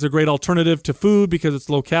great alternative to food because it's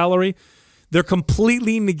low calorie, they're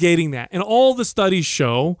completely negating that. And all the studies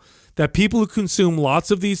show that people who consume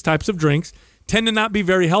lots of these types of drinks tend to not be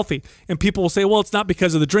very healthy. And people will say, it's not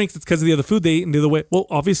because of the drinks, it's because of the other food they eat and the other way. Well,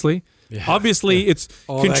 obviously, it's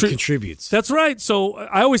all that contributes. That's right. So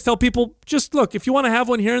I always tell people, just look, if you want to have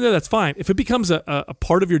one here and there, that's fine. If it becomes a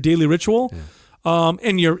part of your daily ritual,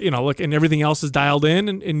 and you're, and everything else is dialed in,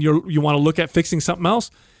 and you want to look at fixing something else,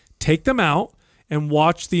 take them out and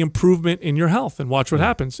watch the improvement in your health and watch what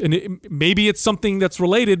happens. And maybe it's something that's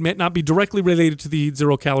related, may not be directly related to the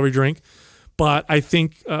 0-calorie drink, but I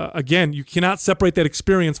think again, you cannot separate that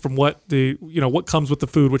experience from what comes with the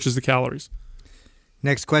food, which is the calories.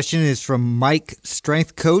 Next question is from Mike,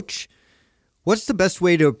 strength coach. What's the best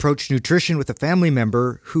way to approach nutrition with a family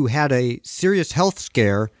member who had a serious health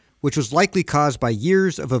scare, which was likely caused by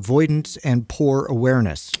years of avoidance and poor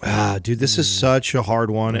awareness? Dude, this is such a hard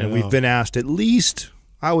one. And we've been asked at least,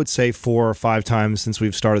 I would say 4 or 5 times since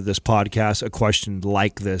we've started this podcast, a question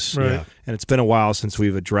like this. Right. Yeah. And it's been a while since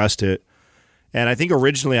we've addressed it. And I think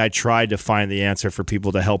originally I tried to find the answer for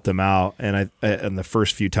people to help them out. And the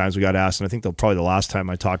first few times we got asked, and I think probably the last time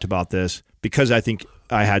I talked about this, because I think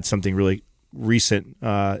I had something really recent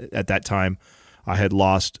at that time. I had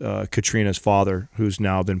lost Katrina's father, who's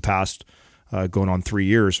now been passed, going on 3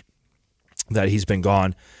 years that he's been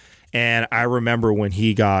gone. And I remember when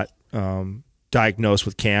he got diagnosed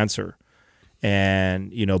with cancer,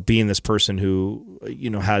 and being this person who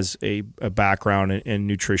has a background in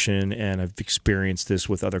nutrition, and I've experienced this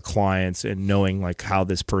with other clients, and knowing like how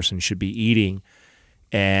this person should be eating,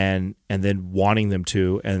 and then wanting them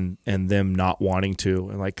to, and them not wanting to,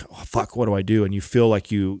 and like, oh, fuck, what do I do? And you feel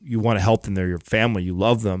like you want to help them. They're your family, you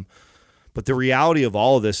love them, but the reality of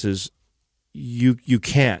all of this is you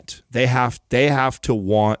can't. They have to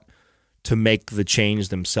want to make the change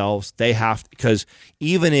themselves. They have, because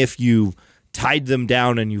even if you tied them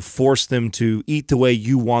down and you forced them to eat the way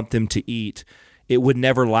you want them to eat, it would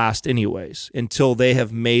never last anyways until they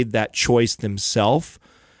have made that choice themselves.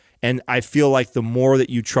 And I feel like the more that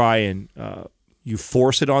you try and you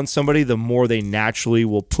force it on somebody, the more they naturally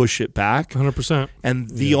will push it back. 100%. And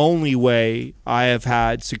the only way I have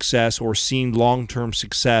had success or seen long-term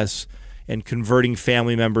success in converting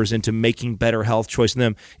family members into making better health choice in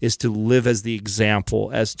them is to live as the example,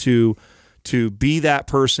 as to be that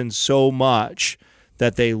person so much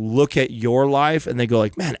that they look at your life and they go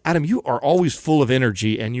like, man, Adam, you are always full of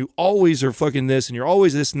energy and you always are fucking this and you're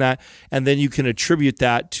always this and that. And then you can attribute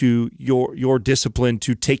that to your discipline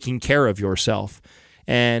to taking care of yourself.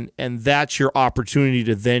 And that's your opportunity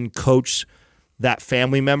to then coach that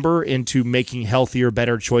family member into making healthier,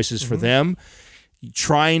 better choices for them,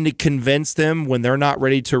 trying to convince them when they're not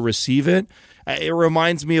ready to receive it. It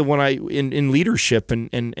reminds me of when in leadership and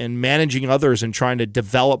managing others and trying to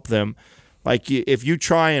develop them. Like if you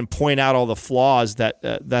try and point out all the flaws that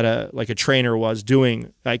a trainer was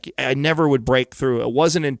doing, like I never would break through. It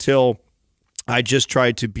wasn't until I just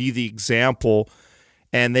tried to be the example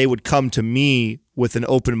and they would come to me with an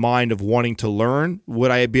open mind of wanting to learn, would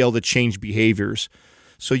I be able to change behaviors?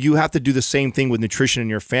 So you have to do the same thing with nutrition in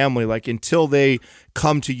your family. Like until they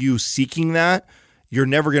come to you seeking that, you're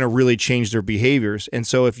never going to really change their behaviors. And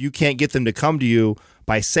so if you can't get them to come to you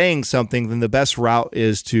by saying something, then the best route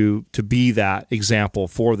is to be that example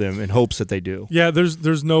for them in hopes that they do. Yeah,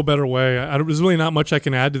 there's no better way. There's really not much I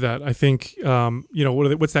can add to that. I think,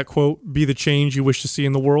 what's that quote? Be the change you wish to see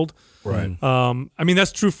in the world. Right. I mean,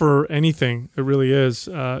 that's true for anything. It really is.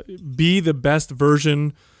 Be the best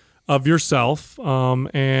version of yourself,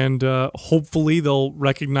 and hopefully they'll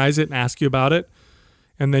recognize it and ask you about it,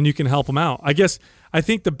 and then you can help them out. I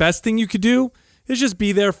think the best thing you could do is just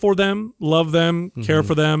be there for them, love them, care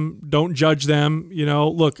for them, don't judge them.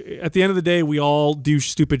 Look, at the end of the day, we all do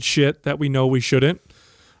stupid shit that we know we shouldn't.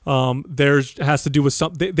 Theirs has to do with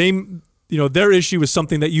something. Their issue is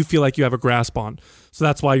something that you feel like you have a grasp on. So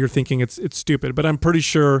that's why you're thinking it's stupid. But I'm pretty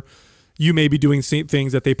sure you may be doing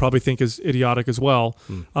things that they probably think is idiotic as well.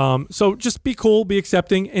 So just be cool, be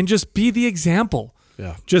accepting, and just be the example.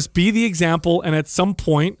 Yeah. Just be the example, and at some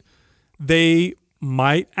point, they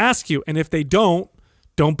might ask you. And if they don't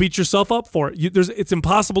beat yourself up for it. It's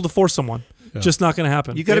impossible to force someone. Yeah. Just not going to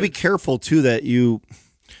happen. You got to be careful, too,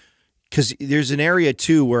 because there's an area,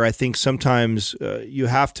 too, where I think sometimes you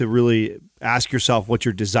have to really ask yourself what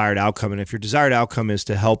your desired outcome. And if your desired outcome is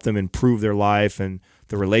to help them improve their life and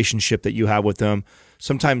the relationship that you have with them,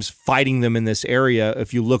 sometimes fighting them in this area,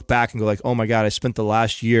 if you look back and go like, oh, my God, I spent the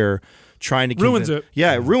last year trying to ruins it.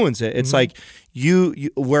 Yeah, it ruins it. It's like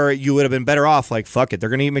you where you would have been better off like, fuck it, they're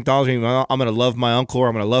going to eat McDonald's. I'm going to love my uncle or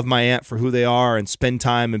I'm going to love my aunt for who they are and spend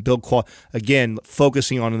time and build again,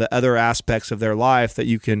 focusing on the other aspects of their life that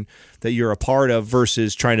you're a part of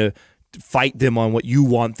versus trying to fight them on what you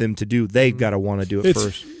want them to do. They've got to want to do it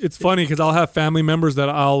first. It's funny because I'll have family members that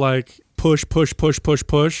I'll like push,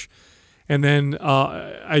 and then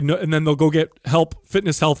and then they'll go get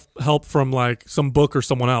fitness help from like some book or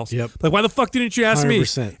someone else. Yep. Like, why the fuck didn't you ask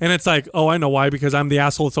 100%. me? And it's like, oh, I know why, because I'm the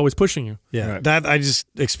asshole that's always pushing you. Yeah, right. That I just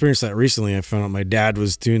experienced that recently. I found out my dad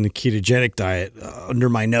was doing the ketogenic diet under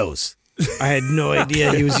my nose. I had no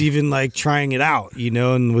idea he was even like trying it out,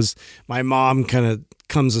 and my mom kind of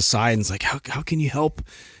comes aside and is like, how can you help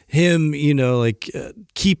him,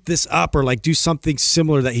 keep this up or like do something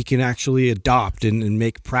similar that he can actually adopt and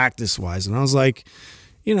make practice wise. And I was like,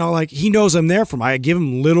 he knows I'm there for him. I give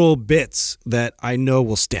him little bits that I know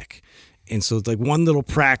will stick. And so it's like one little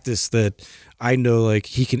practice that I know like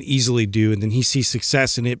he can easily do. And then he sees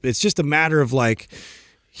success in it. It's just a matter of like,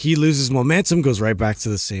 he loses momentum, goes right back to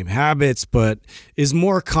the same habits, but is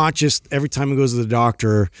more conscious every time he goes to the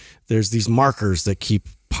doctor. There's these markers that keep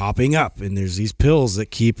popping up and there's these pills that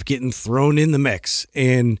keep getting thrown in the mix.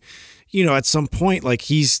 And, at some point, like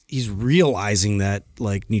he's realizing that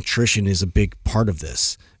like nutrition is a big part of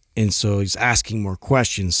this. And so he's asking more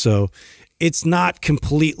questions. So it's not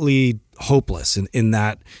completely hopeless in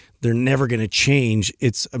that they're never going to change.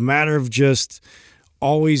 It's a matter of just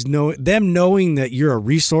always knowing that you're a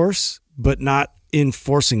resource, but not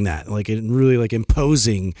enforcing that, like really like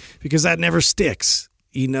imposing, because that never sticks,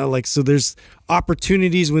 so there's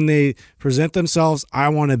opportunities when they present themselves. I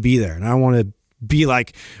want to be there and I want to be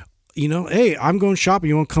like, hey, I'm going shopping.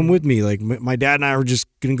 You want to come with me? Like my dad and I were just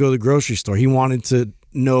going to go to the grocery store. He wanted to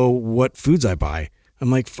know what foods I buy. I'm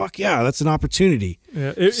like, fuck yeah, that's an opportunity.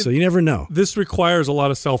 Yeah, so you never know. This requires a lot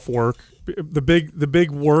of self-work. The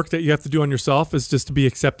big work that you have to do on yourself is just to be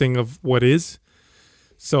accepting of what is.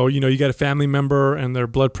 So, you got a family member and their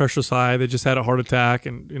blood pressure's high. They just had a heart attack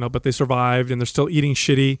and, but they survived and they're still eating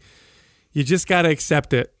shitty. You just got to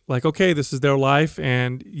accept it. Like, okay, this is their life.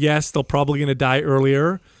 And yes, they're probably going to die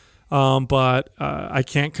earlier. But I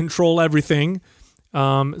can't control everything.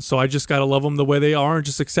 So I just got to love them the way they are and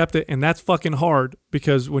just accept it. And that's fucking hard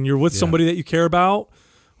because when you're with somebody that you care about,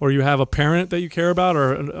 or you have a parent that you care about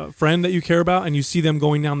or a friend that you care about and you see them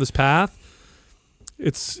going down this path,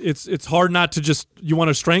 It's hard not to just, you want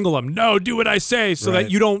to strangle them. No, do what I say, so that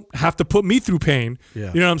you don't have to put me through pain.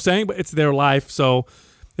 Yeah. You know what I'm saying? But it's their life, so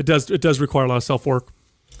it does require a lot of self-work.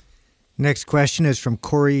 Next question is from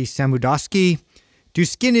Corey Samudowski. Do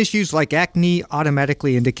skin issues like acne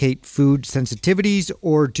automatically indicate food sensitivities,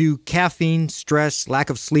 or do caffeine, stress, lack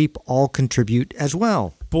of sleep all contribute as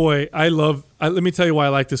well? Boy, let me tell you why I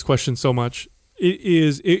like this question so much.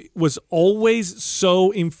 It was always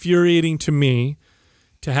so infuriating to me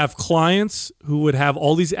to have clients who would have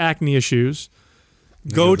all these acne issues,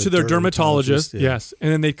 go to their dermatologist, yes,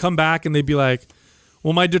 and then they'd come back and they'd be like,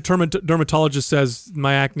 well, my dermatologist says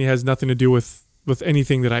my acne has nothing to do with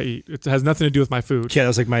anything that I eat. It has nothing to do with my food. Yeah, that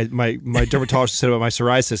was like my dermatologist said about my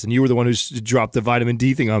psoriasis, and you were the one who dropped the vitamin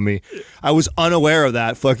D thing on me. I was unaware of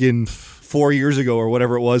that fucking 4 years ago or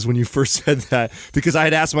whatever it was when you first said that, because I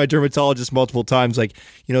had asked my dermatologist multiple times, like,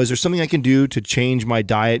 is there something I can do to change my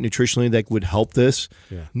diet nutritionally that would help this?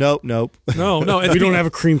 Yeah. Nope. No. We don't have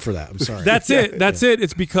a cream for that. I'm sorry. That's it.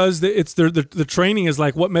 It's because the training is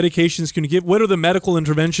like, what medications can you give? What are the medical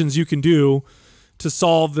interventions you can do to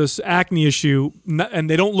solve this acne issue? And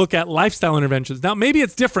they don't look at lifestyle interventions. Now, maybe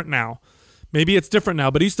it's different now. But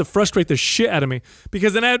it used to frustrate the shit out of me,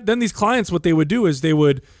 because then these clients, what they would do is they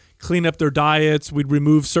would clean up their diets. We'd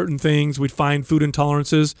remove certain things. We'd find food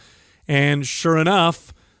intolerances. And sure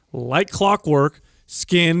enough, like clockwork,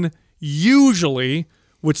 skin usually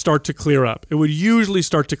would start to clear up. It would usually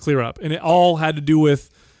start to clear up. And it all had to do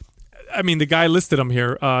with, the guy listed them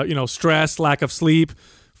here, stress, lack of sleep,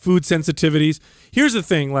 food sensitivities. Here's the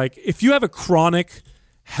thing, like, if you have a chronic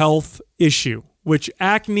health issue, which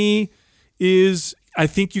acne is, I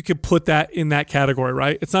think you could put that in that category,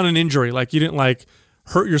 right? It's not an injury. Like, you didn't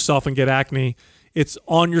hurt yourself and get acne. It's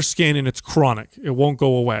on your skin and it's chronic. It won't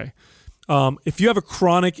go away. If you have a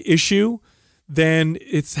chronic issue, then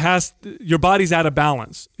your body's out of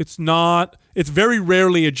balance. It's very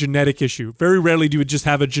rarely a genetic issue. Very rarely do you just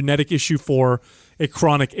have a genetic issue for a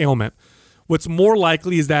chronic ailment. What's more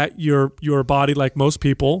likely is that your body, like most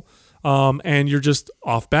people, and you're just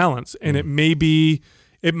off balance. And it might be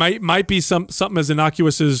something as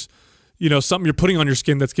innocuous as, something you're putting on your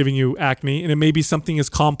skin that's giving you acne, and it may be something as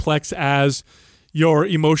complex as your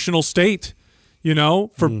emotional state.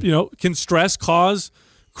 Can stress cause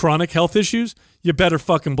chronic health issues? You better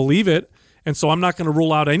fucking believe it. And so I'm not going to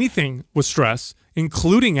rule out anything with stress,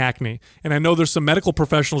 including acne. And I know there's some medical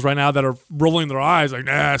professionals right now that are rolling their eyes like,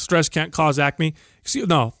 nah, stress can't cause acne.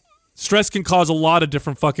 No, stress can cause a lot of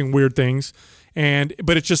different fucking weird things,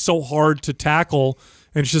 but it's just so hard to tackle,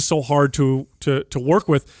 and it's just so hard to work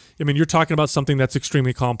with. You're talking about something that's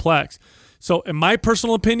extremely complex. So in my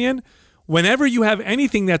personal opinion, whenever you have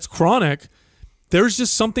anything that's chronic, there's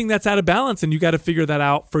just something that's out of balance, and you got to figure that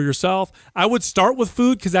out for yourself. I would start with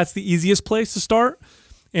food, because that's the easiest place to start,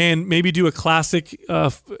 and maybe do a classic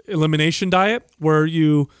elimination diet where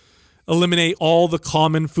you eliminate all the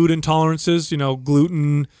common food intolerances,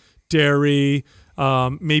 gluten, dairy,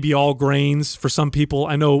 maybe all grains for some people.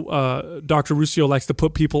 I know Dr. Ruscio likes to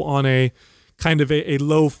put people on a kind of a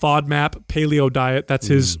low FODMAP paleo diet. That's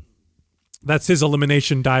his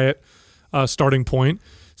elimination diet starting point.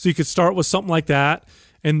 So you could start with something like that,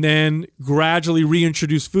 and then gradually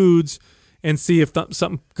reintroduce foods and see if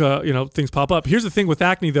things pop up. Here's the thing with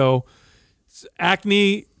acne, though.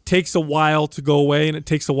 Acne takes a while to go away, and it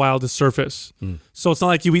takes a while to surface. So it's not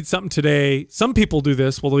like you eat something today. Some people do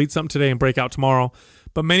this. Well, they'll eat something today and break out tomorrow.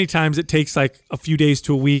 But many times it takes like a few days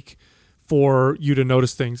to a week for you to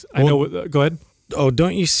notice things. Go ahead. Oh,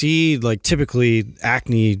 don't you see, like, typically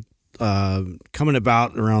acne coming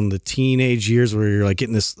about around the teenage years, where you're like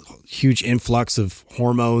getting this huge influx of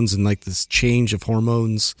hormones, and like this change of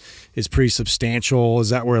hormones is pretty substantial? Is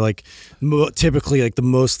that where like typically like the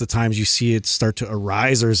most of the times you see it start to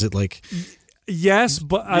arise, or is it like yes,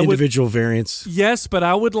 but individual variants? Yes, but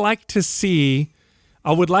I would like to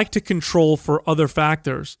control for other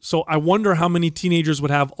factors. So I wonder how many teenagers would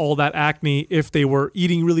have all that acne if they were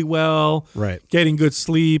eating really well, right, getting good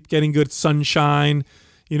sleep, getting good sunshine,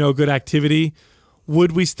 good activity.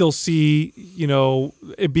 Would we still see,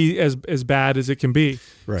 it be as bad as it can be?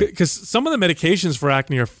 Right. Because some of the medications for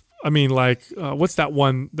acne are, what's that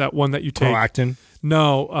one that you take? Proactin?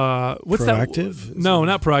 No. What's Proactive? that? No,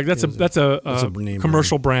 not Proactive. That's a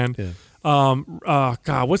commercial brand. Yeah.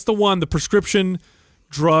 God, what's the one, the prescription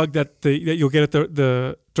drug that you'll get at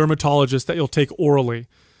the dermatologist that you'll take orally?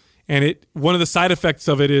 And one of the side effects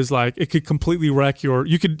of it is like it could completely wreck your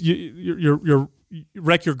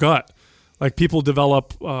gut. Like people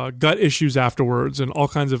develop gut issues afterwards, and all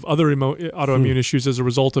kinds of other autoimmune issues as a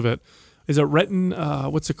result of it. Is it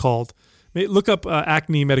what's it called? look up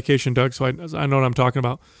acne medication, Doug, so I know what I'm talking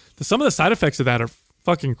about. Some of the side effects of that are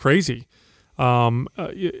fucking crazy.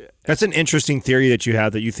 That's an interesting theory that you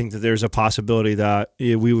have, that you think that there's a possibility that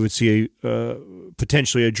we would see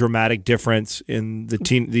potentially a dramatic difference in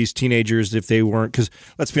these teenagers if they weren't. Because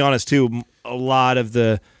let's be honest, too, a lot of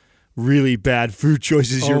the really bad food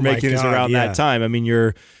choices you're making is around that time. I mean,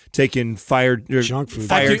 you're taking junk food.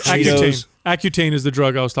 Cheetos. Accutane is the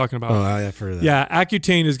drug I was talking about. Oh, I've heard of that. Yeah,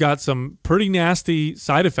 Accutane has got some pretty nasty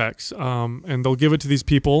side effects, and they'll give it to these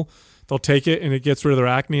people. They'll take it, and it gets rid of their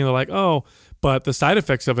acne, and they're like, oh, but the side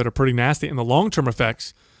effects of it are pretty nasty. And the long-term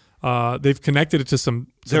effects, they've connected it to some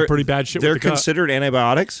pretty bad shit. They're with the considered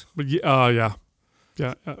antibiotics? Yeah.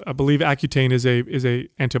 Yeah, I believe Accutane is a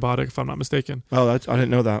antibiotic, if I'm not mistaken. Oh, I didn't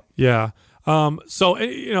know that. Yeah. So,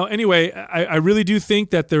 anyway, I really do think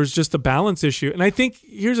that there's just a balance issue. And I think,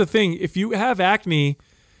 here's the thing. If you have acne,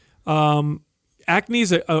 acne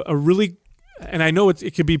is a really, and I know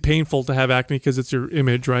it can be painful to have acne because it's your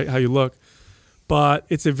image, right, how you look. But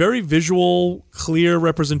it's a very visual, clear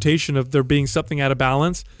representation of there being something out of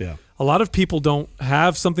balance. Yeah. A lot of people don't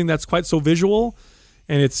have something that's quite so visual,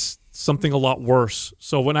 and it's something a lot worse.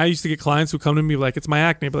 So when I used to get clients who come to me like, it's my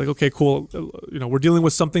acne, I'd be like, okay, cool. We're dealing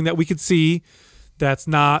with something that we could see that's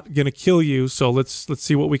not going to kill you. So let's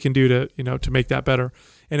see what we can do to make that better.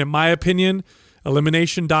 And in my opinion,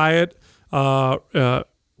 elimination diet,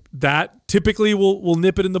 that typically will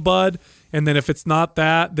nip it in the bud. And then if it's not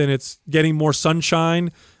that, then it's getting more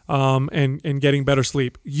sunshine and getting better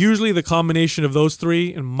sleep. Usually the combination of those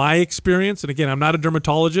three, in my experience, and again, I'm not a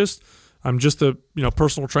dermatologist, I'm just a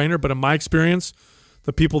personal trainer, but in my experience,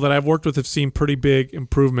 the people that I've worked with have seen pretty big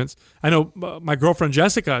improvements. I know my girlfriend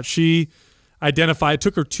Jessica, she identified, it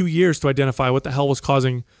took her 2 years to identify what the hell was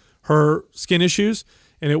causing her skin issues,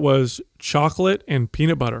 and it was chocolate and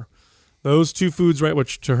peanut butter. Those two foods, right,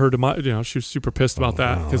 which to her, she was super pissed about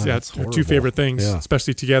that because that's her two favorite things,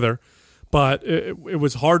 especially together. But it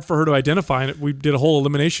was hard for her to identify, and we did a whole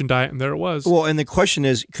elimination diet, and there it was. Well, and the question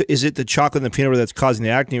is it the chocolate and the peanut butter that's causing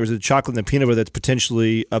the acne, or is it the chocolate and the peanut butter that's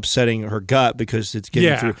potentially upsetting her gut because it's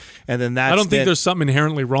getting through? And then I don't think there's something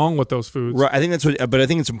inherently wrong with those foods. Right. I think that's but I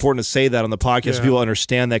think it's important to say that on the podcast so people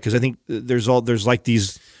understand that, because I think there's like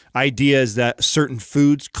these ideas that certain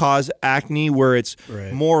foods cause acne, where it's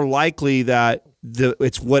more likely that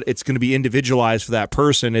it's going to be individualized for that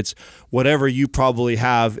person. It's whatever you probably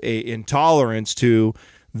have a intolerance to,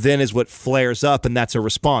 then is what flares up, and that's a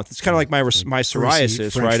response. It's kind of like my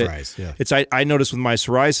psoriasis, right? I noticed with my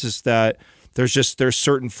psoriasis that there's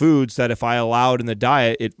certain foods that if I allow it in the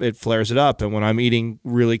diet, it flares it up. And when I'm eating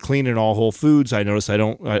really clean and all whole foods, I notice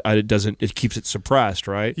it keeps it suppressed,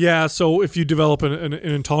 right? Yeah. So if you develop an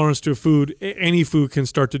intolerance to a food, any food can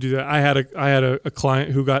start to do that. I had a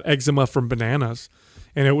client who got eczema from bananas,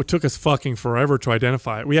 and it took us fucking forever to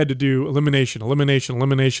identify it. We had to do elimination,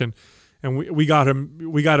 and we got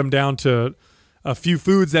him down to a few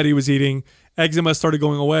foods that he was eating. Eczema started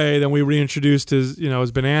going away. Then we reintroduced his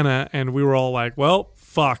banana, and we were all like, well,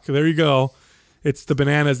 fuck, there you go. It's the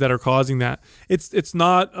bananas that are causing that. It's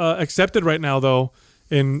not accepted right now, though,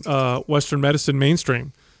 in Western medicine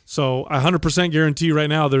mainstream. So I 100% guarantee right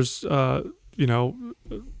now there's,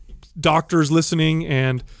 doctors listening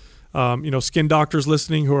and, skin doctors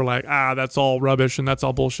listening who are like, that's all rubbish and that's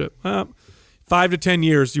all bullshit. 5 to 10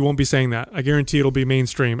 years, you won't be saying that. I guarantee it'll be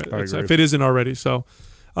mainstream if it isn't already. So.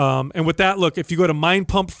 And with that, look, if you go to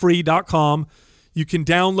mindpumpfree.com, you can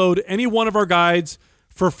download any one of our guides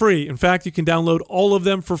for free. In fact, you can download all of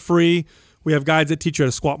them for free. We have guides that teach you how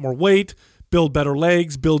to squat more weight, build better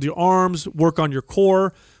legs, build your arms, work on your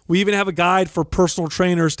core. We even have a guide for personal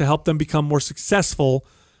trainers to help them become more successful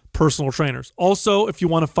personal trainers. Also, if you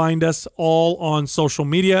want to find us all on social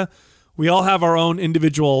media, we all have our own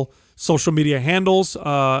individual social media handles.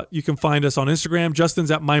 You can find us on Instagram.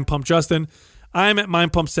 Justin's at MindPumpJustin. I'm at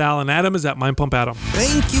Mind Pump Sal, and Adam is at Mind Pump Adam.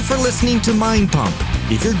 Thank you for listening to Mind Pump.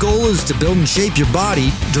 If your goal is to build and shape your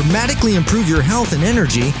body, dramatically improve your health and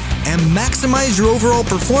energy, and maximize your overall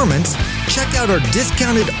performance, check out our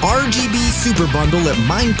discounted RGB Super Bundle at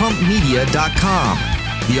mindpumpmedia.com.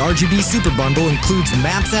 The RGB Super Bundle includes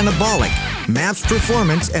MAPS Anabolic, MAPS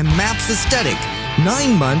Performance, and MAPS Aesthetic.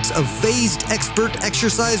 9 months of phased expert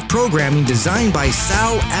exercise programming designed by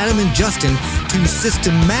Sal, Adam, and Justin to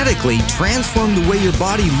systematically transform the way your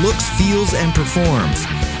body looks, feels, and performs.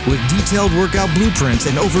 With detailed workout blueprints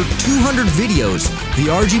and over 200 videos,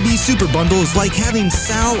 the RGB Super Bundle is like having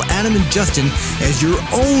Sal, Adam, and Justin as your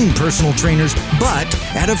own personal trainers, but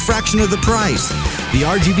at a fraction of the price. The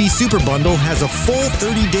RGB Super Bundle has a full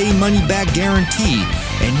 30-day money-back guarantee,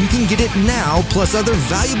 and you can get it now plus other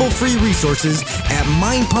valuable free resources at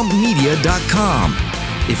mindpumpmedia.com.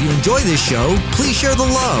 If you enjoy this show, please share the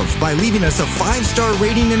love by leaving us a 5-star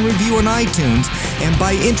rating and review on iTunes and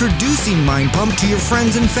by introducing Mind Pump to your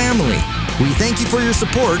friends and family. We thank you for your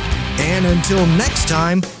support, and until next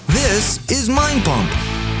time, this is Mind Pump.